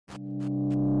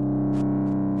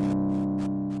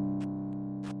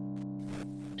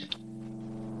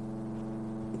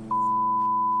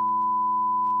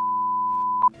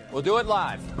We'll do it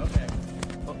live. Okay.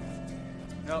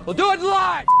 No. We'll do it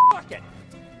live. Fuck it.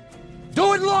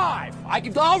 Do it live.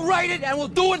 I'll write it and we'll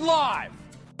do it live.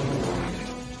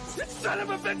 You son of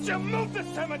a bitch, you moved the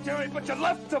cemetery, but you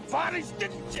left the bodies,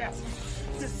 didn't you?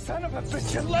 You son of a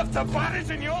bitch, you left the bodies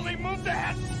and you only moved the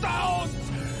headstones.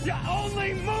 You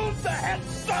only moved the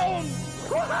headstones.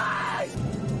 Why?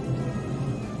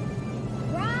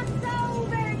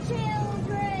 Crossover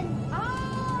children,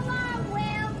 all are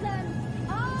welcome,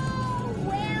 all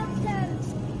welcome.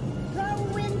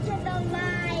 Go into the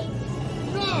light.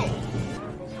 No!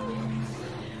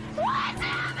 What's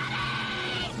happening?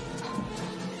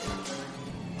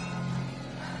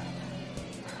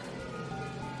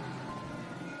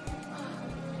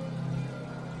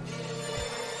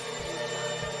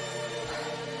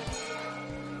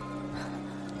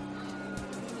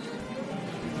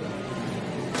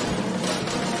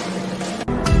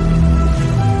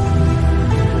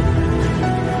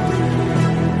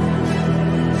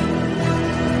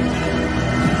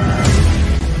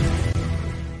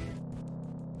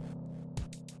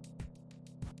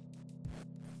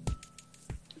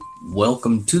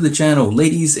 Welcome to the channel,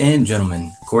 ladies and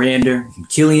gentlemen. Coriander and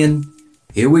Killian,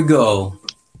 here we go.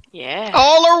 Yeah.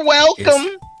 All are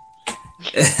welcome.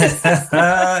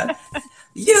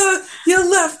 You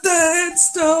left the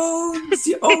headstones.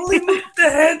 You only moved the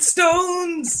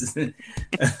headstones.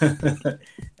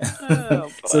 Oh,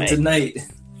 boy. So tonight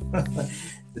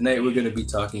we're going to be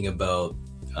talking about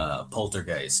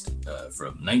Poltergeist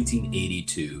from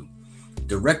 1982,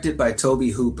 directed by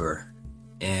Tobe Hooper,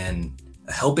 and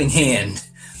a helping hand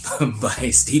by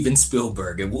Steven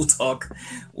Spielberg, and we'll talk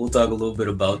a little bit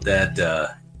about that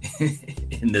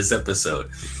in this episode.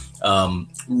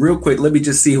 Real quick, let me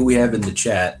just see who we have in the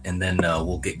chat, and then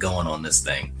we'll get going on this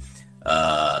thing.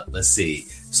 Let's see.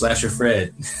 Slasher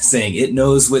Fred saying, "It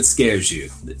knows what scares you."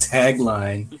 The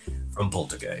tagline from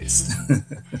Poltergeist.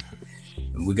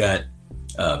 We got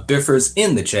Biffers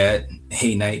in the chat.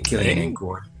 Hey, Night, Killian, and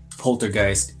Gore.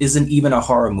 Poltergeist isn't even a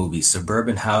horror movie.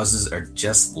 Suburban houses are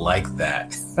just like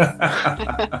that.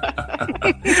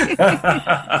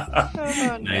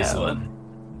 Nice one.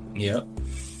 Yep.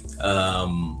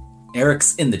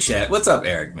 Eric's in the chat. What's up,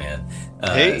 Eric, man?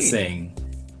 Saying,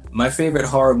 my favorite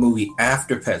horror movie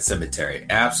after Pet Sematary.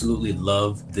 Absolutely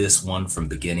love this one from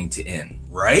beginning to end.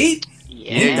 Right?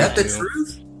 Yeah. Ain't that the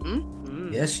truth?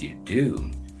 Mm-hmm. Yes, you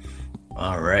do.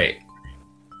 All right.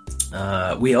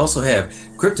 We also have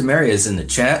Cryptomaria's in the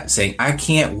chat saying, I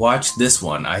can't watch this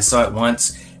one. I saw it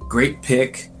once. Great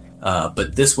pick.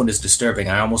 But this one is disturbing.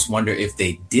 I almost wonder if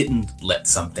they didn't let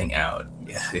something out.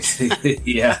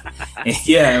 Yeah.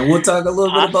 Yeah. And we'll talk a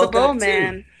little bit about that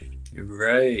man. Too.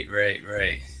 Right.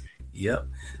 Yep.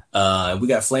 We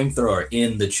got Flamethrower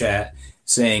in the chat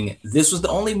saying, this was the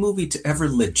only movie to ever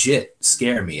legit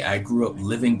scare me. I grew up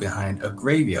living behind a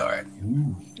graveyard.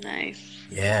 Ooh. Nice.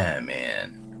 Yeah,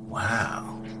 man.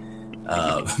 Wow.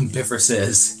 Biffer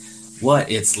says,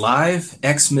 what? It's live?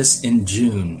 Xmas in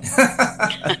June.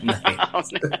 Oh,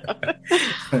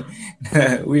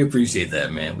 no. We appreciate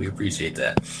that, man. We appreciate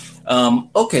that.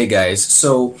 Okay, guys.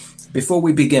 So before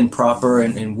we begin proper,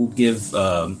 and we'll give,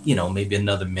 maybe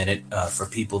another minute for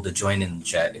people to join in the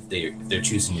chat if they're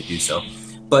choosing to do so.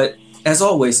 But as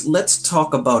always, let's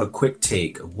talk about a quick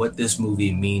take of what this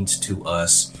movie means to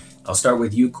us. I'll start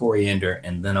with you, Coriander,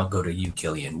 and then I'll go to you,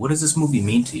 Killian. What does this movie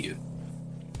mean to you?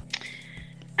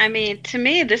 I mean, to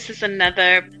me, this is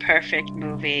another perfect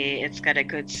movie. It's got a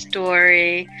good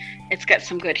story. It's got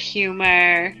some good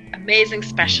humor, amazing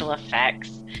special effects.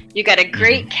 You got a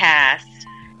great cast.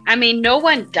 I mean, no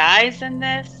one dies in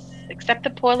this except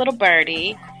the poor little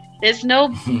birdie. There's no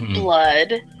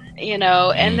blood,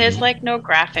 and there's like no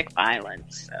graphic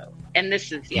violence. So, and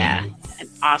this is, an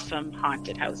awesome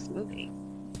haunted house movie.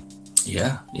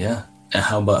 Yeah. And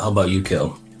how about you,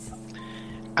 Kill?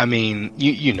 I mean,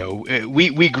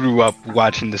 we grew up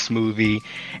watching this movie,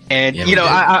 and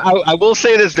I will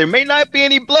say this: there may not be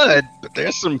any blood, but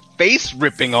there's some face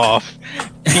ripping off.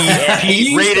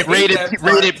 Rated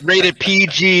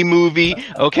PG movie.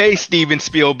 Okay, Steven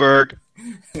Spielberg.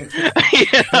 But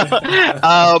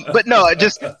no,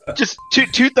 just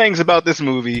two things about this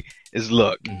movie is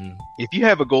look, if you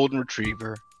have a golden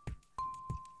retriever,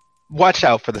 watch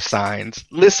out for the signs.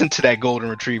 Listen to that golden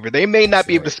retriever. They may not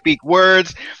be able to speak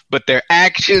words, but their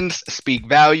actions speak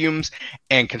volumes.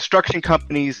 And construction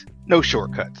companies, no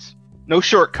shortcuts. No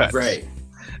shortcuts. Right.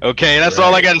 Okay, that's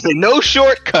all I got to say. No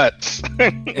shortcuts.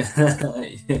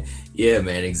 Yeah,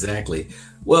 man, exactly.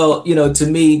 Well, you know, to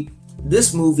me,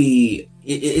 this movie,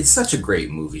 it's such a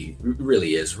great movie. It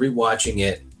really is. Rewatching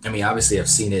it, I mean, obviously I've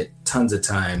seen it tons of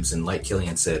times, and like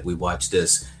Killian said, we watched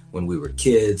this when we were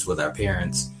kids with our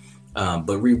parents. But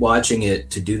rewatching it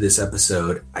to do this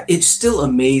episode, it still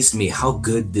amazed me how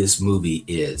good this movie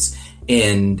is.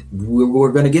 And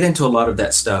we're going to get into a lot of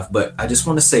that stuff, but I just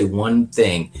want to say one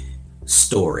thing.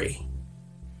 Story.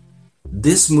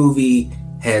 This movie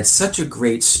had such a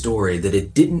great story that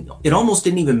it almost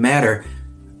didn't even matter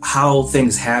how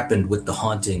things happened with the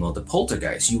haunting or the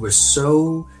poltergeist. You were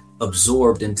so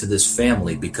absorbed into this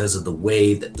family because of the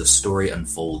way that the story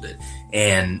unfolded.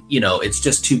 And, you know, it's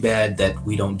just too bad that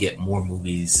we don't get more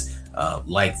movies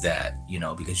like that, you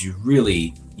know, because you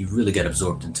really get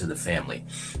absorbed into the family.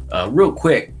 Real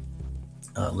quick,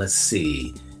 let's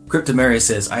see. Cryptomaria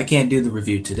says, I can't do the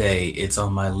review today. It's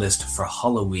on my list for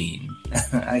Halloween.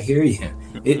 I hear you.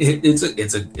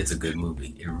 It's a good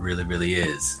movie. It really, really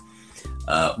is.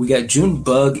 We got June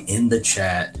Bug in the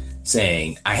chat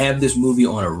saying, I have this movie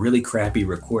on a really crappy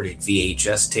recorded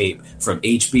VHS tape from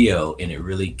HBO, and it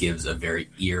really gives a very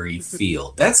eerie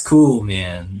feel. That's cool,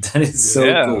 man. That is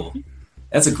so cool.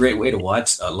 That's a great way to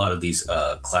watch a lot of these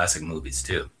classic movies,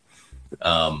 too.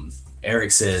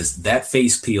 Eric says, that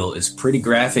face peel is pretty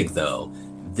graphic, though.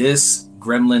 This,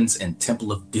 Gremlins, and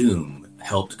Temple of Doom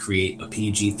helped create a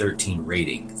PG-13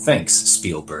 rating. Thanks,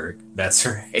 Spielberg. That's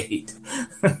right.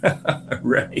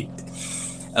 Right.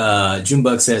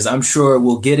 Junebug says, I'm sure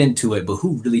we'll get into it, but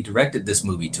who really directed this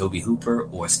movie, Tobe Hooper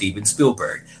or Steven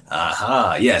Spielberg?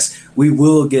 Aha, yes, we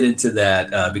will get into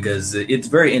that because it's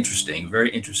very interesting,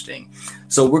 very interesting.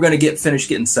 So we're going to finish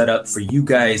getting set up for you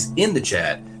guys in the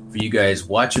chat, for you guys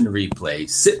watching the replay.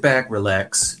 Sit back,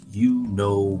 relax. You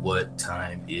know what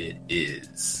time it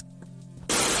is.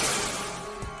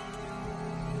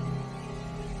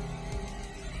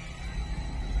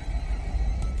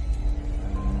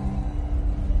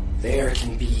 There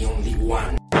can be only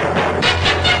one.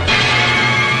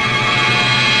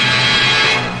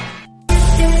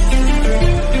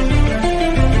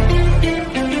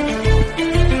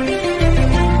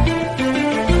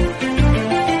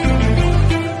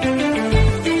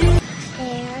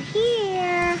 They're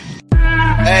here.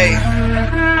 Hey.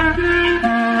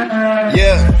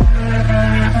 Yeah.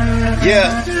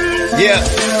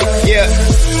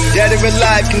 Dead or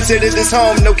alive, consider this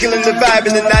home. No killing the vibe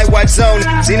in the night watch zone.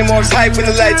 Xenomorph's hype when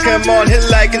the lights come on. Hit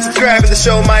like and subscribe and the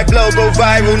show might blow. Go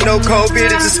viral, no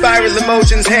COVID, it's a spiral.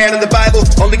 Emotions, hand on the Bible.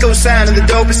 Only go sign on the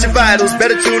dopest your vitals.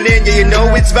 Better tune in, yeah, you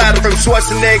know it's vital. From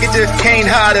Schwarzenegger to Kane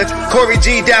Hodder, Corey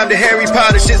G down to Harry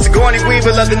Potter. Shit's Sigourney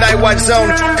Weaver, love the night watch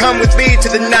zone. Come with me to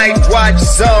the night watch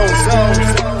zone.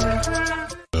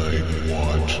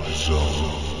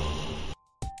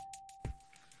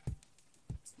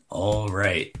 All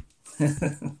right.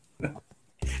 This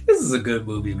is a good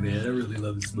movie, man. I really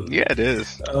love this movie. Yeah, it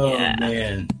is. Oh, yeah.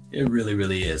 Man. It really,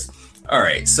 really is. All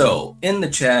right. So in the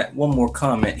chat, one more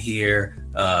comment here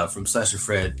from Slasher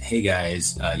Fred. Hey,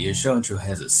 guys, your show intro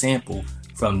has a sample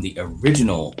from the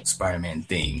original Spider-Man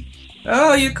theme.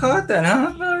 Oh, you caught that,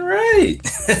 huh? All right.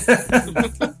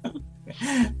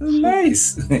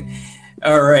 Nice.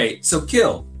 All right. So,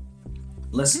 Kill.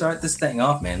 Let's start this thing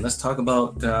off, man. Let's talk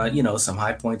about, some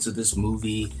high points of this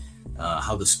movie,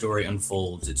 how the story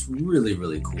unfolds. It's really,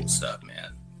 really cool stuff,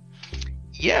 man.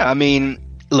 Yeah, I mean,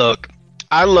 look,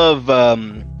 I love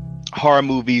horror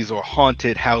movies or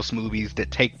haunted house movies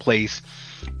that take place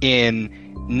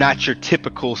in not your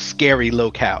typical scary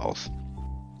locales.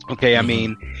 Okay, I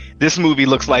mean, this movie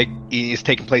looks like it's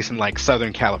taking place in like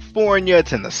Southern California.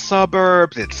 It's in the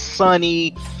suburbs. It's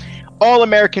sunny.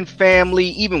 All-American family,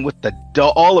 even with the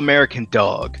all-American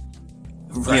dog.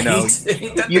 Right. You know,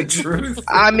 Ain't that the truth?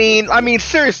 I mean,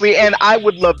 seriously, and I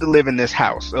would love to live in this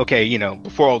house. Okay,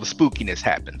 before all the spookiness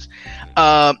happens.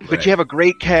 But you have a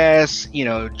great cast.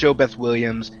 Jo Beth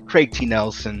Williams, Craig T.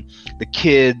 Nelson, the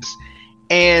kids,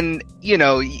 and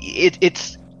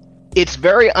it's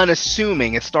very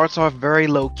unassuming. It starts off very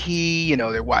low key.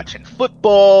 They're watching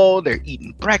football. They're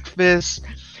eating breakfast.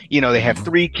 They have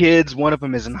 3 kids. One of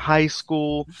them is in high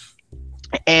school.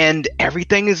 And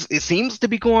everything seems to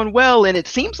be going well. And it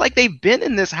seems like they've been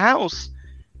in this house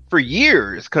for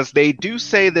years. Because they do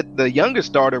say that the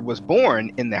youngest daughter was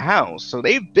born in the house. So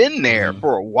they've been there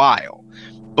for a while.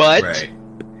 But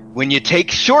when you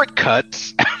take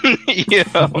shortcuts,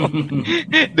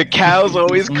 the cows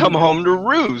always come home to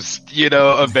roost,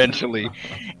 eventually.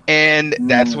 And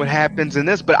that's what happens in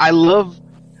this. But I love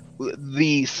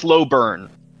the slow burn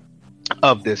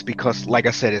of this because, like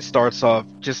I said, it starts off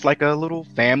just like a little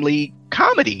family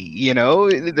comedy.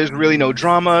 There's really no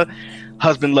drama.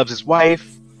 Husband loves his wife.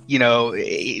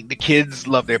 the kids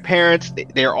love their parents.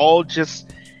 They're all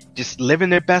just living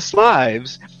their best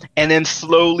lives. And then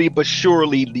slowly but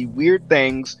surely, the weird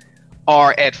things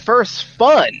are at first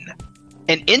fun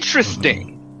and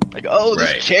interesting. Like, oh,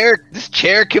 this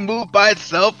chair can move by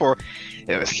itself, or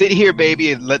sit here,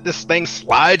 baby, and let this thing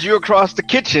slide you across the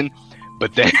kitchen.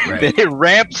 But then, then it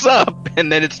ramps up,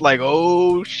 and then it's like,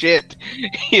 oh shit,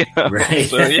 Right.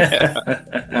 So,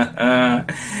 yeah.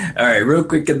 All right, real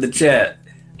quick in the chat,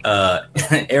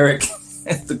 Eric,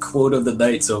 the quote of the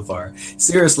night so far.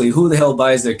 Seriously, who the hell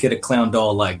buys their kid a clown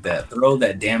doll like that? Throw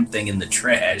that damn thing in the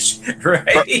trash,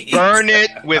 right? Burn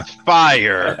it with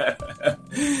fire.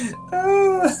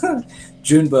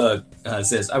 Junebug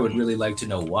says, I would really like to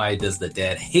know, why does the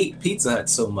dad hate Pizza Hut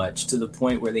so much to the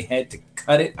point where they had to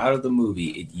cut it out of the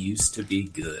movie? It used to be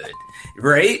good,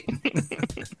 right?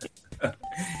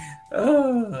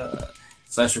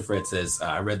 Slasher Fred says,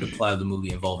 I read the plot of the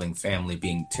movie involving family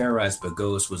being terrorized by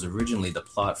ghosts was originally the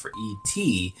plot for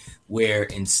E.T., where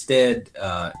instead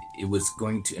it was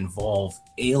going to involve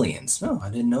aliens. No, I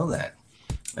didn't know that.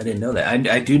 I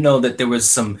do know that there was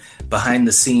some behind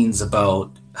the scenes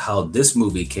about how this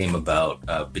movie came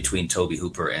about between Tobe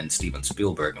Hooper and Steven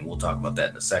Spielberg, and we'll talk about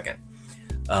that in a second.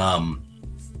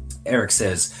 Eric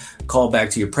says, call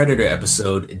back to your Predator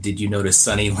episode. Did you notice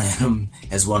Sonny Lanham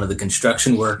as one of the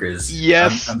construction workers?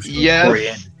 Yes, I'm sure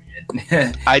yes.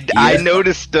 I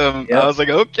noticed him. Yep. I was like,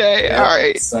 okay, all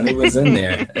right. Sonny was in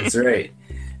there. That's right.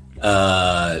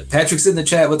 Patrick's in the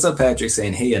chat. What's up, Patrick?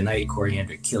 Saying, hey, a night,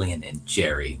 Coriander, Killian, and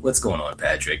Jerry. What's going on,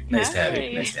 Patrick? Nice to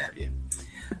have you.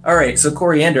 All right, so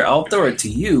Coriander, I'll throw it to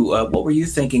you. What were you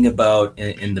thinking about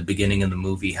in the beginning of the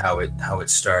movie, how it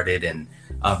started, and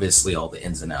obviously all the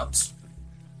ins and outs?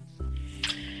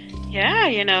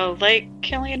 Yeah, like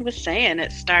Killian was saying,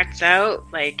 it starts out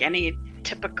like any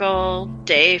typical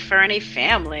day for any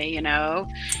family,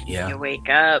 Yeah. You wake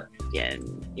up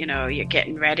and, you're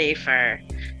getting ready for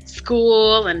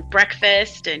school and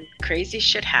breakfast, and crazy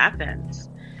shit happens.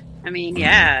 I mean,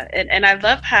 yeah. And I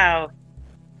love how,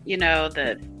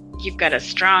 that you've got a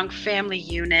strong family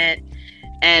unit.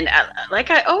 And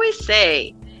like I always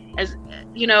say, as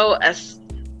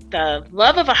the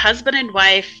love of a husband and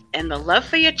wife and the love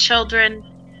for your children,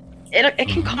 it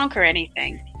can conquer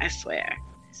anything, I swear.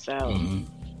 So,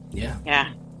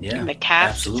 yeah. And the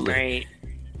cast is great.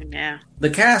 Yeah. The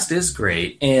cast is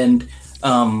great. And,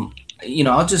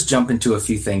 I'll just jump into a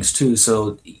few things too.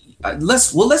 So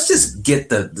let's just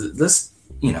get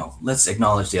let's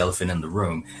acknowledge the elephant in the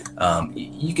room.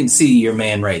 You can see your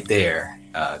man right there,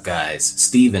 guys.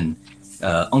 Steven,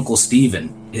 Uncle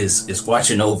Steven is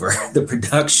watching over the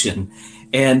production.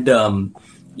 And,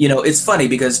 it's funny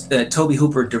because Tobe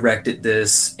Hooper directed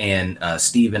this, and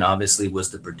Steven obviously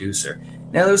was the producer.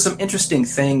 Now, there's some interesting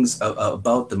things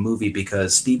about the movie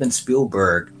because Steven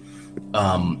Spielberg,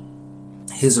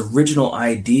 his original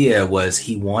idea was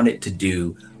he wanted to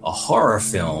do a horror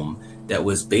film that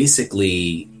was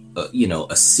basically,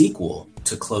 a sequel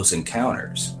to Close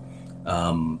Encounters.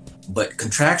 But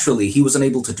contractually, he was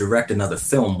unable to direct another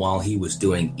film while he was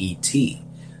doing E.T.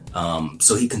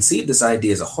 So he conceived this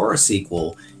idea as a horror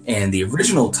sequel, and the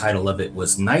original title of it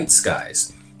was Night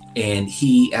Skies. And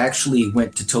he actually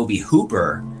went to Tobe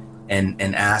Hooper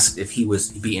and asked if he would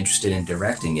be interested in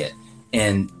directing it.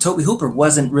 And Tobe Hooper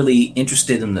wasn't really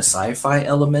interested in the sci-fi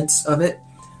elements of it.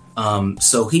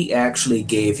 So he actually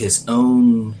gave his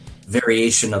own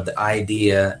variation of the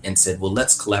idea and said, well,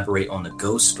 let's collaborate on the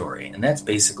ghost story. And that's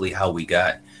basically how we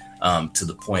got to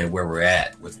the point where we're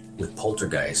at with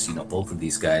Poltergeist, both of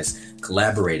these guys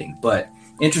collaborating. But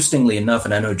interestingly enough,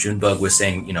 and I know Junebug was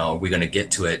saying, are we going to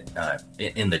get to it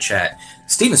in the chat?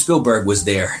 Steven Spielberg was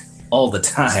there all the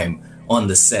time on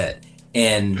the set.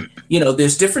 And,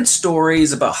 there's different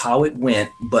stories about how it went,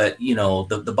 but,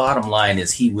 the bottom line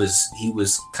is he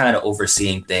was kind of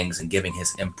overseeing things and giving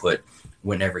his input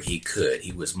whenever he could.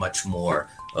 He was much more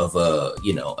of a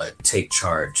take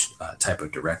charge type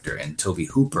of director. And Tobe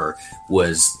Hooper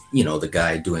was, the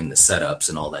guy doing the setups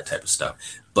and all that type of stuff.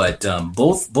 But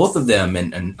both of them,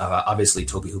 and obviously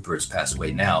Tobe Hooper has passed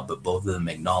away now, but both of them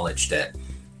acknowledged that,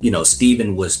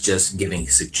 Steven was just giving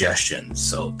suggestions.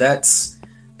 So that's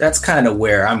kind of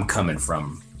where I'm coming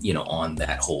from, on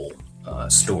that whole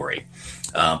story.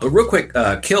 But real quick,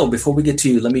 Kill, before we get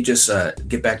to you, let me just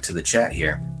get back to the chat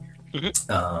here.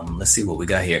 Let's see what we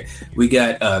got here. We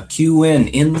got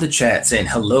QN in the chat saying,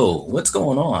 hello, what's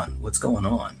going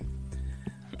on?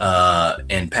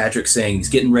 And Patrick saying he's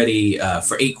getting ready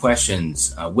for 8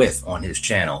 questions on his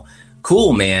channel.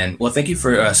 Cool, man. Well, thank you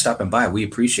for stopping by. We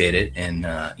appreciate it. And,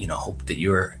 hope that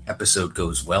your episode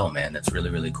goes well, man. That's really,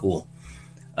 really cool.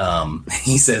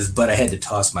 He says, but I had to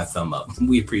toss my thumb up.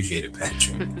 We appreciate it,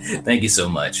 Patrick. Thank you so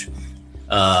much.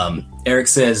 Eric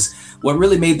says, what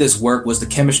really made this work was the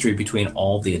chemistry between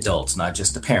all the adults, not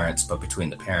just the parents, but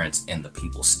between the parents and the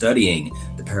people studying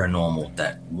the paranormal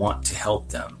that want to help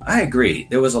them. I agree.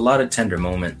 There was a lot of tender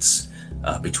moments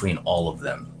between all of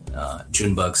them.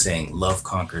 Junebug saying, love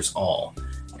conquers all.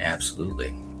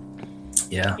 Absolutely.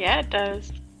 Yeah. Yeah, it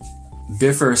does.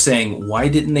 Biffer saying, why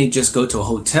didn't they just go to a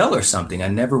hotel or something? I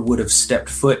never would have stepped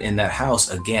foot in that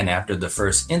house again after the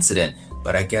first incident,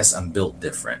 but I guess I'm built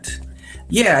different.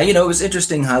 Yeah, it was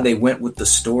interesting how they went with the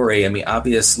story. I mean,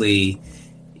 obviously,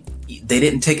 they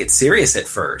didn't take it serious at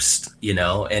first,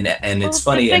 and it's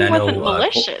funny. The thing and I know wasn't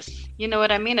malicious. You know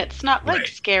what I mean? It's not like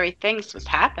scary things was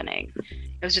happening.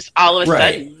 It was just all of a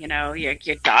sudden,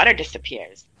 your daughter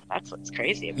disappears. That's what's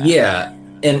crazy about it. Yeah,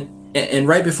 and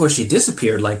right before she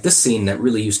disappeared, like this scene that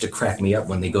really used to crack me up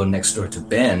when they go next door to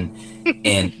Ben,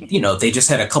 and they just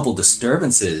had a couple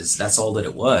disturbances. That's all that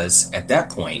it was at that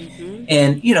point. Mm-hmm.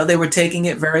 And they were taking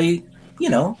it very,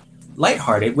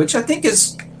 lighthearted, which I think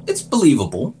it's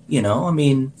believable. I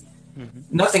mean,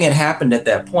 nothing had happened at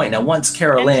that point. Now, once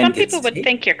Carol Ann some people would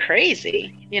think you're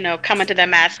crazy, coming to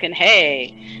them asking,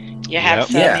 "Hey, you have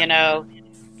some,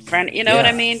 friend," what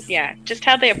I mean? Yeah, just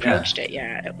how they approached it.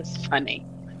 Yeah, it was funny.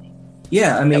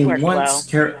 Yeah, I mean, once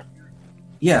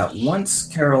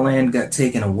Carol Ann got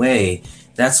taken away,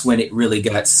 that's when it really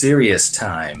got serious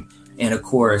time. And of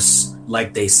course,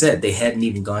 like they said, they hadn't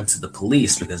even gone to the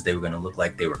police because they were going to look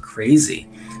like they were crazy.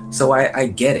 So I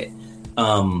get it.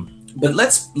 But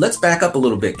let's back up a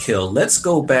little bit, Kill. Let's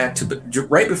go back to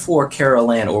right before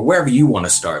Carol Ann, or wherever you want to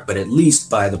start, but at least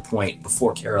by the point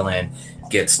before Carol Ann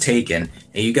gets taken.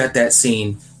 And you got that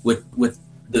scene with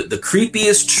the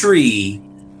creepiest tree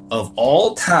of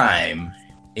all time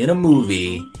in a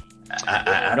movie.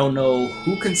 I don't know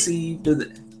who conceived of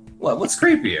it. What's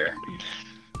creepier?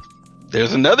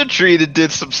 There's another tree that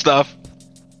did some stuff.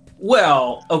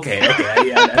 Well, okay.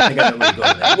 Yeah, I think I know where to go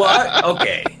with that. Well,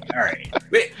 okay, all right.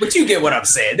 But you get what I'm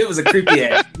saying. There was a creepy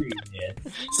ass tree, man.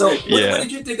 So, what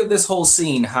did you think of this whole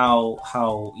scene? How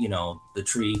the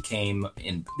tree came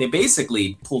in? They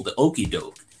basically pulled the okey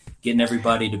doke, getting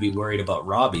everybody to be worried about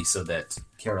Robbie so that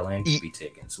Carol Ann could be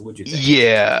taken. So, what'd you think?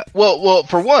 Yeah. Well,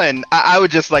 for one, I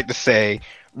would just like to say,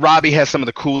 Robbie has some of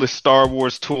the coolest Star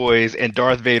Wars toys and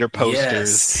Darth Vader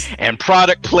posters and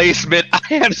product placement I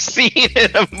have seen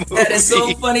in a movie. That is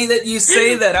so funny that you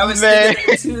say that. I was thinking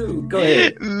that too. Go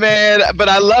ahead. Man, but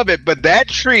I love it. But that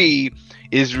tree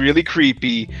is really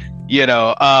creepy,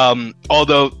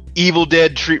 although Evil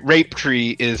Dead rape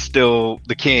tree is still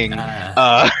the king,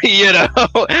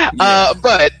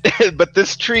 but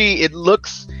this tree, it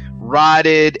looks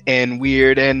rotted and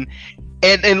weird, and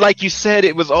like you said,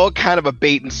 it was all kind of a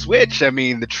bait and switch. I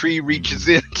mean, the tree reaches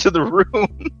into the room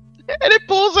and it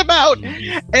pulls him out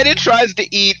and it tries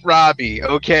to eat Robbie.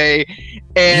 Okay.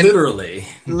 And literally.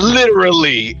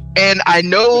 And I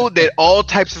know that all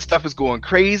types of stuff is going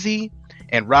crazy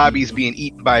and Robbie's being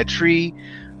eaten by a tree.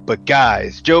 But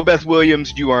guys, Jo Beth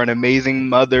Williams, you are an amazing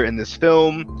mother in this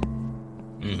film.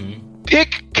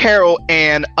 Pick Carol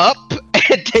Ann up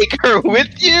and take her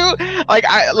with you.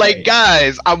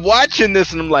 Guys, I'm watching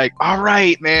this and I'm like, all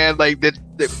right, man. Like the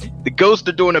ghosts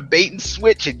are doing a bait and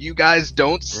switch, and you guys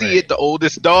don't see it. The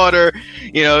oldest daughter,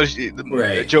 Jo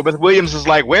Beth Williams is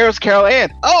like, "Where's Carol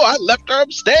Ann?" "Oh, I left her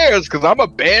upstairs because I'm a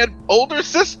bad older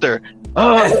sister."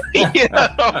 So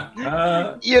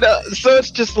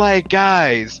it's just like,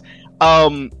 guys.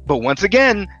 But once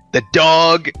again, the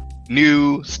dog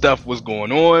knew stuff was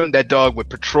going on. That dog would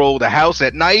patrol the house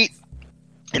at night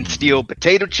and steal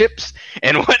potato chips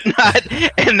and whatnot.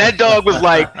 And that dog was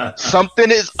like,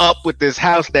 something is up with this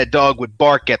house. That dog would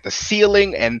bark at the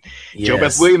ceiling. And Jo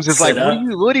Beth Williams is like,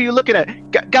 what are you looking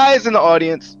at? Guys in the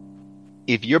audience,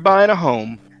 if you're buying a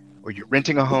home or you're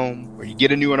renting a home or you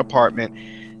get a new apartment,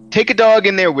 take a dog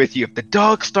in there with you. If the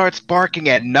dog starts barking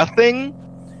at nothing,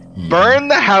 burn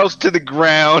the house to the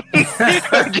ground, don't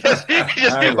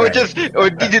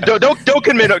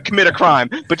commit a crime,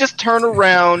 but just turn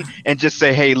around and just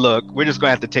say, "Hey, look, we're just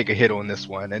gonna have to take a hit on this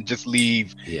one," and just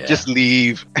leave. Just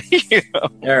leave.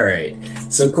 All right.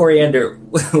 So, Coriander,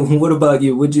 what about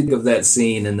you? What'd you think of that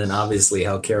scene? And then obviously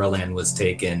how Carol Ann was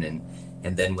taken, and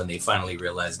then when they finally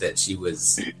realized that she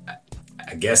was,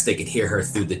 I guess they could hear her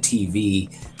through the TV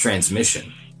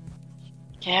transmission.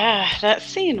 Yeah, that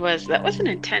was an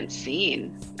intense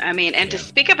scene. I mean, and to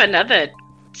speak of another,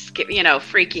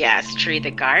 freaky ass tree, the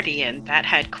Guardian, that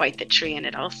had quite the tree in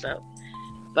it also.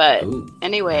 But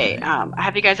anyway,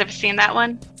 have you guys ever seen that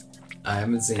one? I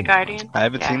haven't seen The Guardian. I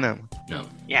haven't seen that one. No.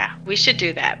 Yeah, we should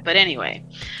do that. But anyway,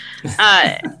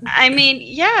 I mean,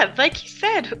 yeah, like you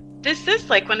said, this is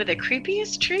like one of the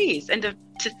creepiest trees, and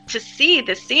to see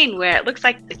the scene where it looks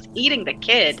like it's eating the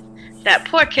kid, that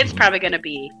poor kid's probably going to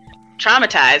be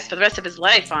traumatized for the rest of his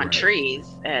life on trees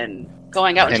and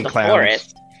going out into the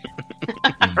forest.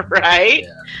 Right?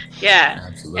 Yeah.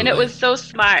 Absolutely. And it was so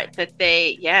smart that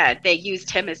they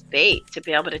used him as bait to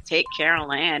be able to take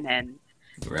Carol Ann, and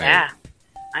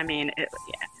I mean, it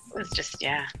was just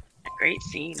a great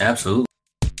scene. Absolutely.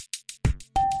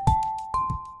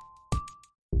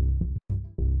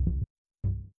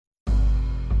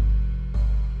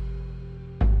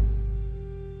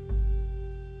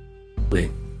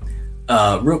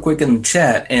 Real quick in the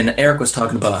chat, and Eric was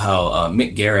talking about how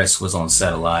Mick Garris was on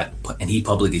set a lot, and he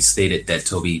publicly stated that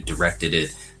Toby directed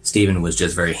it. Steven was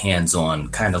just very hands-on,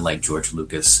 kind of like George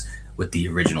Lucas with the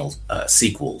original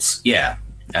sequels. Yeah,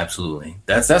 absolutely.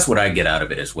 That's what I get out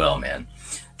of it as well, man.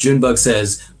 Junebug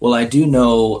says, well, I do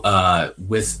know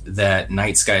with that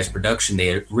Night Skies production,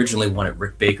 they originally wanted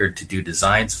Rick Baker to do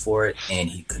designs for it, and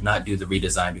he could not do the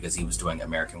redesign because he was doing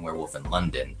American Werewolf in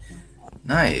London.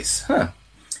 Nice, huh?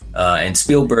 And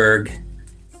Spielberg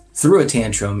threw a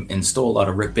tantrum and stole a lot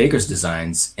of Rick Baker's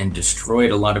designs and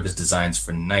destroyed a lot of his designs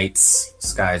for Night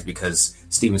Skies because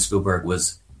Steven Spielberg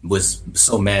was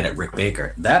so mad at Rick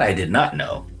Baker. That I did not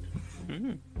know.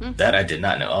 That I did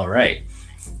not know. All right.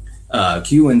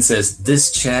 Qwin says,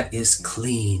 this chat is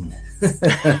clean.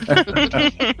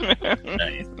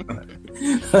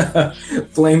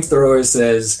 Flamethrower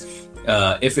says,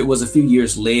 if it was a few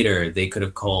years later, they could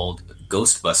have called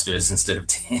Ghostbusters instead of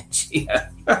Tangia.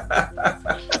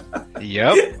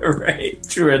 Yep. Right.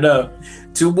 True enough.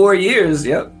 2 more years.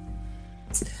 Yep.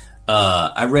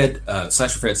 I read,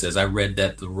 Sasha Fred says, I read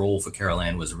that the role for Carol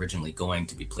Ann was originally going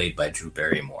to be played by Drew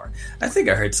Barrymore. I think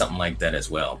I heard something like that as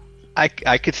well.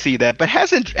 I could see that, but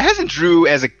hasn't Drew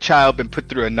as a child been put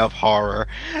through enough horror?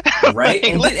 Right?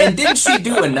 And didn't she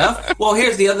do enough? Well,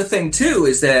 here's the other thing too,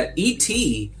 is that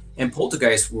E.T. and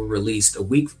Poltergeist were released a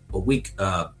week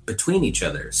between each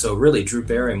other. So really, Drew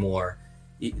Barrymore,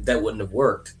 that wouldn't have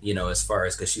worked, as far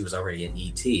as because she was already in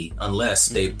E.T. unless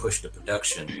they pushed the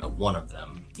production of one of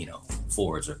them,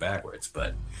 forwards or backwards.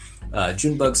 But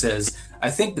Junebug says, I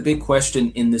think the big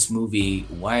question in this movie,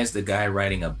 why is the guy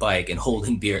riding a bike and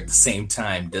holding beer at the same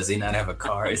time? Does he not have a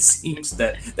car? It seems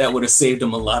that would have saved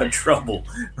him a lot of trouble,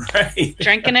 right?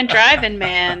 Drinking and driving,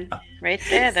 man. Right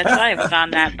there. That's why I was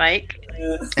on that bike.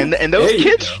 And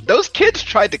those kids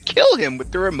tried to kill him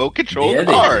with the remote control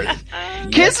cars.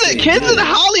 Kids in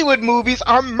Hollywood movies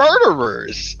are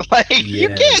murderers. You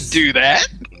can't do that.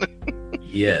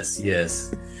 Yes.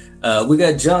 We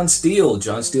got John Steele.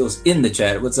 John Steele's in the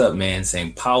chat. What's up, man?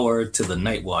 Saying power to the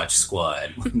Night Watch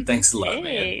squad. Thanks a lot,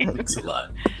 man. Thanks a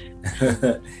lot.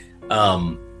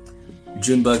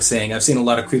 Junebug saying, I've seen a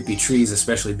lot of creepy trees,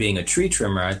 especially being a tree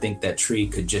trimmer. I think that tree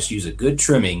could just use a good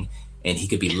trimming and he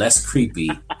could be less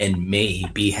creepy and may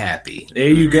be happy. There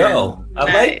you go. I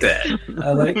like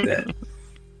that.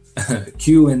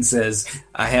 Qwin says,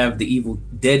 I have the Evil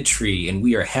Dead tree and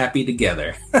we are happy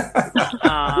together.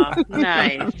 Aw,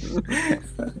 nice.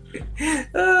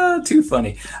 Too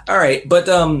funny. All right, but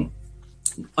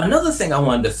another thing I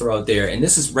wanted to throw out there, and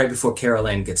this is right before Carol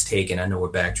Ann gets taken. I know we're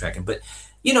backtracking, but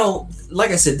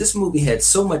like I said, this movie had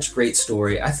so much great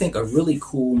story. I think a really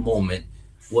cool moment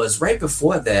was right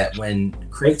before that when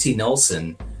Craig T.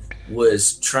 Nelson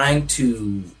was trying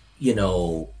to,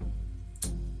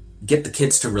 get the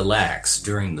kids to relax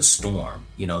during the storm.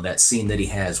 That scene that he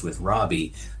has with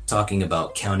Robbie talking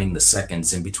about counting the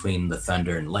seconds in between the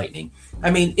thunder and lightning. I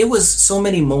mean, it was so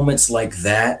many moments like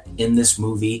that in this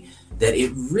movie that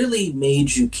it really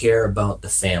made you care about the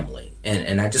family.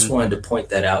 And I just wanted to point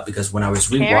that out because when I was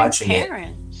rewatching it,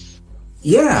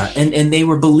 and they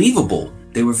were believable.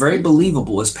 They were very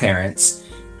believable as parents.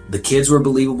 The kids were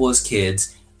believable as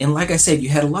kids. And like I said, you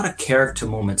had a lot of character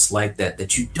moments like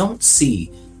that you don't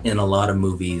see in a lot of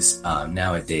movies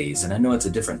nowadays. And I know it's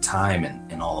a different time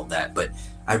and all of that, but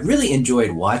I really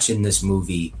enjoyed watching this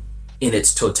movie in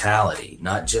its totality,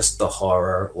 not just the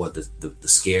horror or the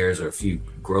scares or a few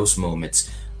gross moments,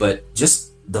 but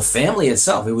just the family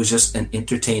itself. It was just an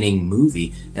entertaining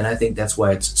movie. And I think that's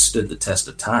why it's stood the test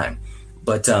of time.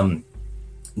 But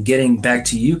getting back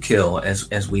to you, Kill,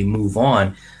 as we move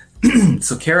on.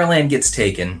 So Carol Ann gets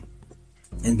taken.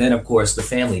 And then, of course, the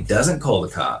family doesn't call the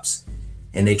cops.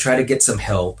 And they try to get some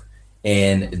help.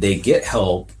 And they get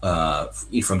help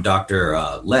from Dr.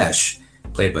 Lesh,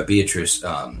 played by Beatrice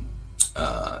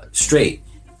Straight.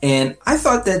 And I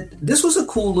thought that this was a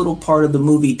cool little part of the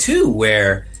movie, too,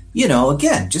 where,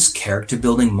 again, just character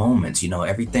building moments.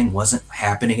 Everything wasn't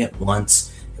happening at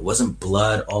once. It wasn't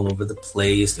blood all over the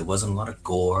place. There wasn't a lot of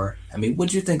gore. I mean, what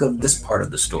did you think of this part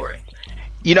of the story?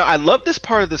 You know, I love this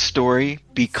part of the story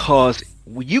because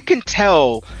you can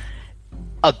tell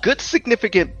a good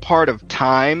significant part of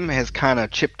time has kind of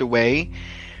chipped away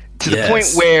to the point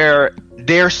where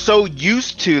they're so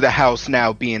used to the house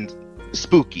now being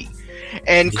spooky.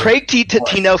 And Craig T.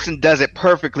 Nelson does it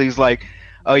perfectly. He's like,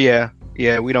 oh yeah,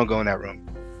 we don't go in that room.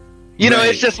 You know,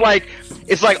 it's just like,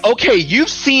 okay, you've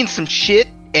seen some shit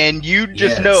and you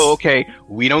just know, okay,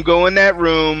 we don't go in that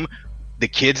room. The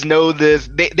kids know this.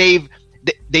 They've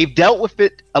dealt with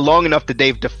it long enough that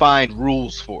they've defined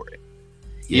rules for it.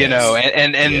 You know,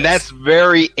 and that's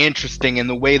very interesting in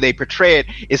the way they portray it.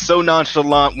 Is so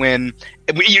nonchalant when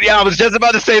I was just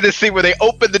about to say this scene where they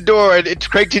open the door and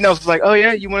Craig T. Nelson's like, oh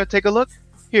yeah, you want to take a look?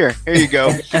 Here you go.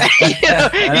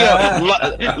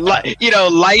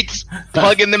 Lights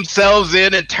plugging themselves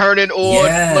in and turning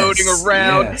on, floating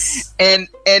around. And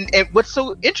what's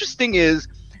so interesting is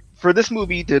for this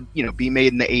movie to, be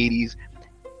made in the 80s,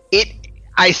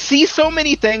 I see so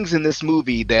many things in this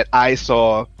movie that I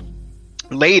saw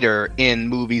later in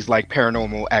movies like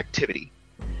Paranormal Activity.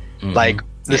 Like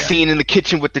the scene in the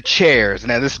kitchen with the chairs.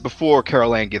 Now this is before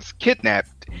Carol Ann gets kidnapped,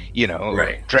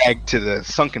 dragged to the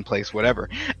sunken place, whatever.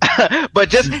 But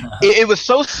just it was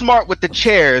so smart with the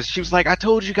chairs. She was like, I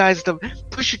told you guys to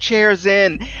push your chairs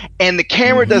in, and the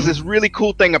camera does this really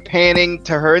cool thing of panning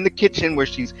to her in the kitchen where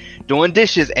she's doing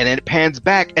dishes, and then it pans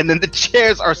back, and then the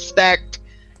chairs are stacked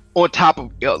on top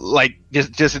of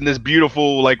just in this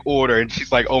beautiful order, and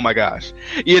she's like, oh my gosh,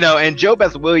 and Jo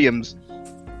Beth Williams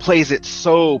plays it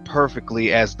so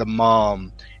perfectly as the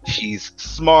mom. She's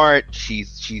smart, she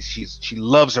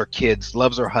loves her kids,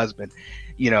 loves her husband,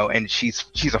 and she's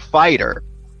a fighter.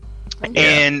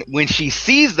 And when she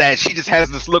sees that, she just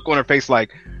has this look on her face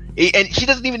and she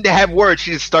doesn't even have words,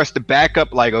 she just starts to back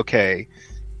up like, okay,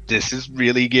 this is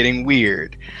really getting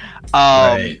weird.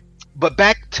 But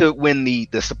back to when the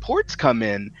supports come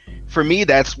in, for me,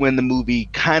 that's when the movie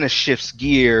kind of shifts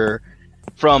gear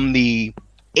from the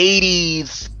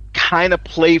 80s kind of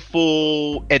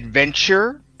playful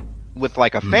adventure with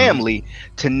a family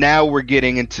to now we're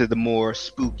getting into the more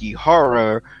spooky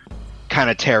horror kind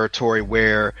of territory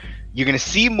where you're going to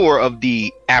see more of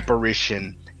the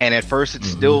apparition. And at first it's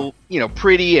still,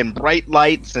 pretty and bright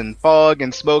lights and fog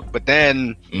and smoke. But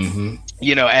then,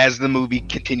 as the movie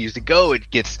continues to go, it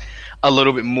gets a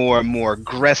little bit more and more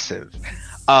aggressive.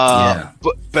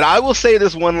 But I will say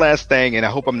this one last thing, and I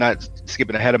hope I'm not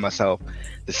skipping ahead of myself.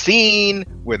 The scene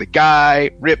where the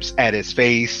guy rips at his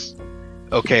face.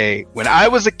 Okay, when I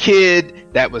was a kid,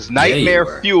 that was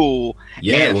nightmare fuel.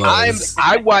 And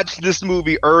I watched this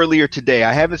movie earlier today.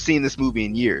 I haven't seen this movie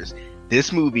in years.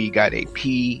 This movie got a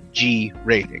PG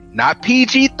rating, not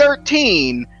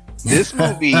PG-13. This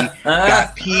movie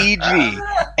got PG,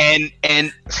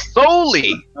 and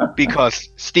solely because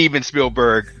Steven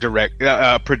Spielberg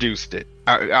produced it.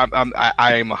 I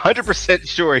am 100%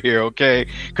 sure here, okay?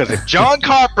 Because if John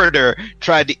Carpenter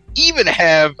tried to even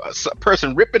have a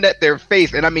person ripping at their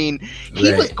face, and I mean,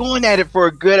 he was going at it for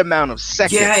a good amount of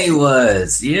seconds. Yeah, he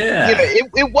was. Yeah.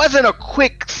 It wasn't a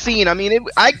quick scene. I mean,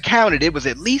 I counted. It was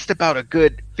at least about a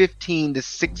good 15 to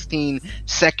 16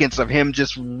 seconds of him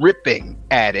just ripping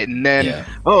at it. And then,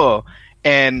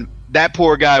 and that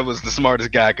poor guy was the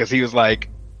smartest guy because he was like,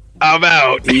 I'm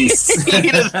out. He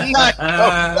does not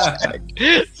come back.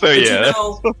 So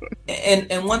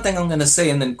and one thing I'm going to say,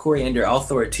 and then Coriander, I'll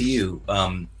throw it to you.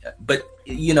 But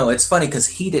it's funny because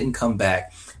he didn't come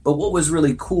back. But what was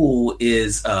really cool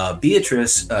is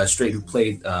Beatrice Straight, who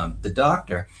played the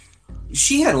doctor.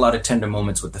 She had a lot of tender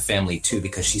moments with the family too,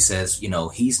 because she says,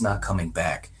 he's not coming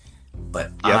back,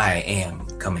 but I am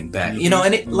coming back.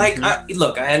 And it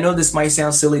look, I know this might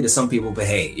sound silly to some people, but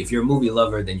hey, if you're a movie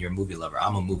lover, then you're a movie lover.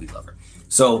 I'm a movie lover.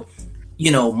 So,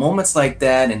 moments like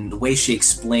that and the way she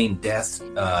explained death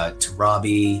to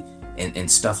Robbie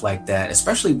and stuff like that,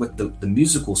 especially with the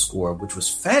musical score, which was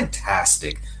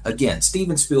fantastic. Again,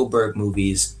 Steven Spielberg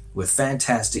movies with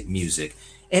fantastic music.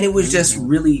 And it was just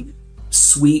really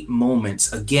sweet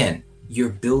moments. Again, you're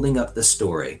building up the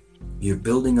story. You're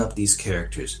building up these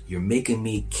characters. You're making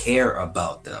me care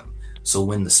about them. So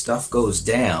when the stuff goes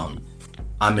down,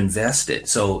 I'm invested.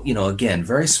 So, again,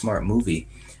 very smart movie.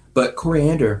 But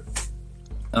Coriander,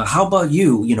 how about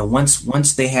you?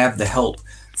 Once they have the help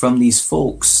from these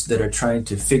folks that are trying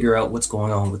to figure out what's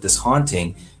going on with this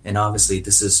haunting, and obviously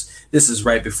this is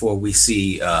right before we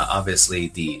see obviously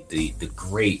the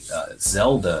great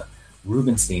Zelda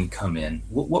Rubinstein come in.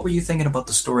 What were you thinking about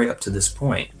the story up to this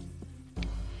point?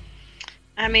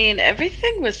 I mean,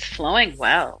 everything was flowing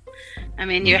well. I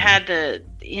mean, you had the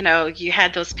you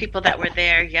had those people that were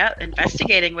there,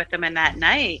 investigating with them in that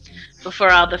night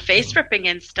before all the face ripping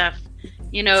and stuff.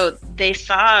 They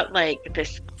saw like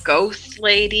this ghost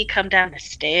lady come down the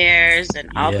stairs, and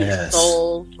all these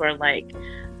souls were like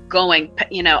going,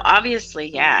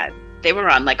 obviously, they were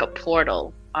on like a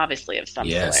portal, obviously, of some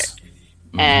sort.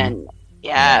 Mm-hmm. And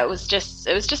it was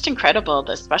just incredible,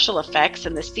 the special effects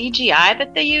and the CGI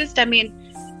that they used. I mean,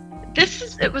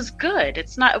 it was good.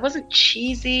 It wasn't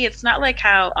cheesy. It's not like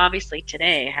how obviously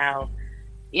today, how,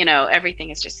 everything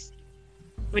is just,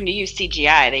 when you use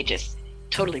CGI, they just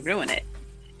totally ruin it.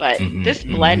 But this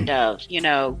blend of,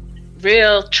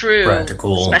 real, true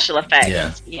practical special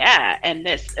effects. And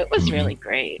it was really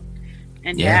great.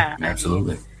 And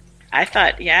absolutely. I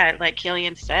thought, like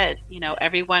Killian said,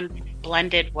 everyone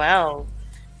blended well,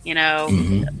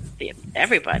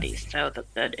 everybody. So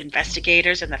the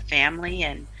investigators and the family,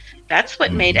 and that's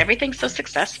what made everything so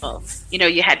successful.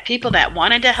 You had people that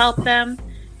wanted to help them,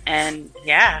 and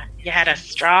you had a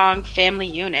strong family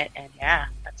unit, and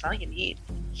that's all you need.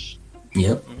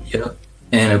 Yep.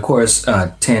 And of course,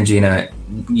 Tangina,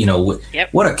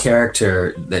 what a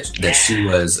character that she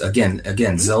was. Again,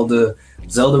 Zelda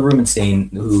Rubinstein,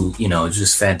 who is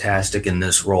just fantastic in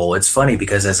this role. It's funny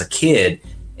because as a kid,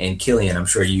 and Killian, I'm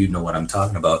sure you know what I'm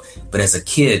talking about, but as a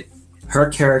kid, her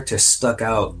character stuck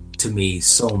out to me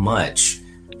so much,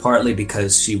 partly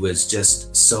because she was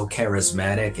just so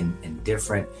charismatic and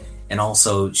different. And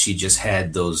also, she just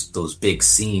had those big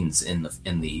scenes in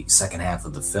the second half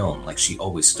of the film. Like, she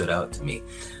always stood out to me.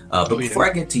 But before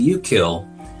I get to you, Kill,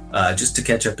 just to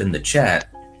catch up in the chat,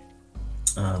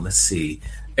 let's see.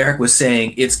 Eric was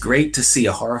saying, it's great to see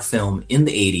a horror film in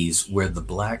the 80s where the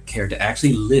black character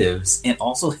actually lives and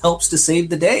also helps to save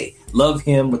the day. Love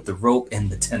him with the rope and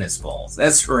the tennis balls.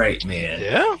 That's right, man.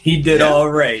 Yeah. He did all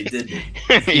right, didn't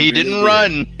he? He didn't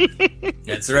run.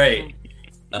 That's right.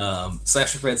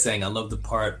 Slasher Fred saying, I love the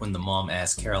part when the mom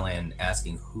asked Carol Ann,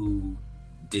 asking who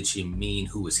did she mean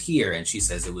who was here, and she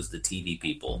says it was the TV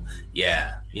people.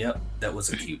 That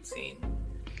was a cute scene.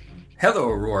 Heather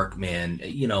O'Rourke, man,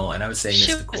 and I was saying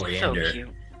this to Coriander,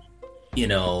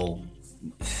 so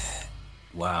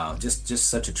wow, just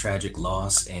such a tragic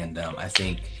loss. And I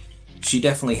think she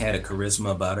definitely had a charisma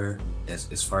about her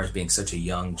as far as being such a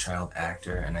young child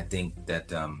actor. And I think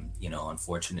that,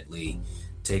 unfortunately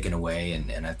taken away,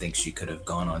 and I think she could have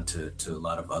gone on to a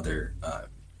lot of other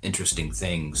interesting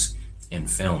things in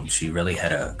film. She really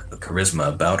had a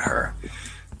charisma about her.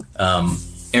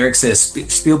 Eric says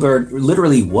Spielberg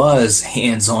literally was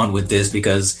hands-on with this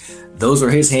because those were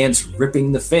his hands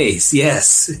ripping the face.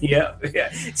 Yes, yeah.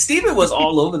 Steven was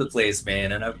all over the place,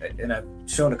 man, and I've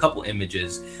shown a couple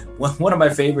images. One of my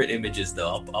favorite images,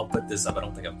 though, I'll put this up. I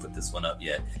don't think I've put this one up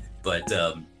yet, but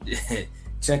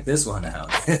check this one out.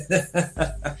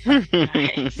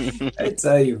 I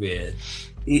tell you, man,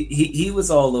 he was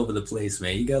all over the place,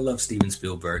 man. You gotta love Steven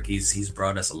Spielberg. He's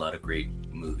brought us a lot of great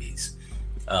movies.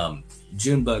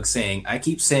 Junebug saying, I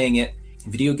keep saying it,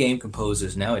 video game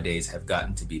composers nowadays have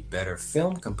gotten to be better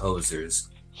film composers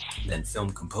than film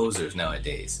composers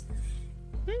nowadays.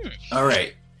 All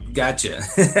right, gotcha.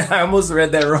 I almost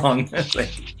read that wrong.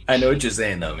 I know what you're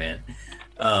saying, though, man.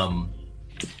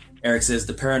 Eric says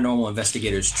the paranormal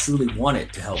investigators truly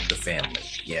wanted to help the family.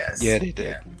 Yes. Yeah, they did.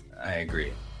 Yeah, I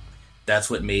agree. That's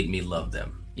what made me love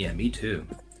them. Yeah, me too.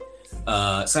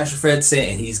 Sasha Fred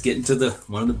saying, and he's getting to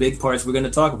one of the big parts we're going to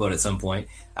talk about at some point.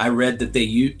 I read that they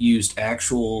used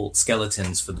actual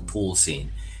skeletons for the pool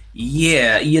scene.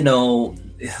 Yeah,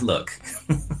 look.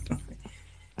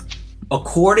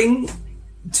 According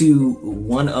to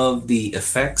one of the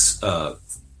effects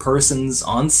persons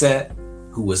on set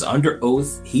who was under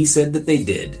oath, he said that they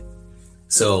did.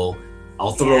 So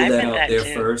I'll throw that out there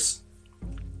too. First.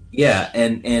 Yeah,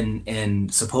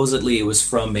 and supposedly it was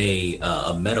from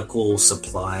a medical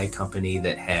supply company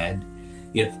that had,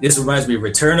 this reminds me of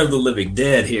Return of the Living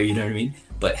Dead here, you know what I mean?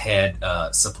 But had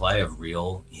supply of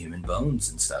real human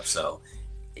bones and stuff. So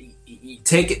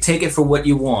take it for what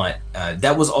you want.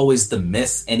 That was always the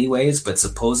myth anyways, but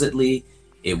supposedly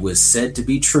it was said to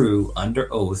be true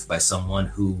under oath by someone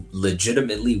who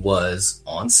legitimately was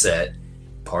on set,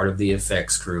 part of the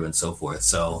effects crew and so forth.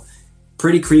 So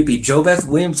pretty creepy. Jo Beth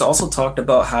Williams also talked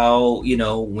about how,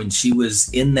 when she was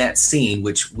in that scene,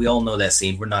 which we all know that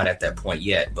scene, we're not at that point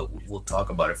yet, but we'll talk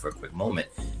about it for a quick moment.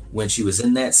 When she was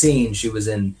in that scene, she was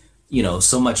in,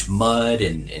 so much mud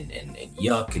and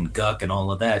yuck and guck and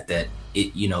all of that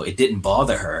it didn't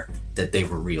bother her that they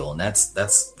were real. And that's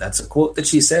a quote that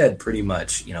she said pretty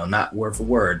much, not word for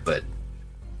word, but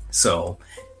so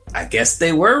I guess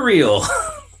they were real.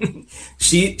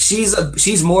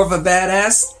 She's more of a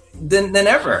badass than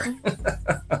ever.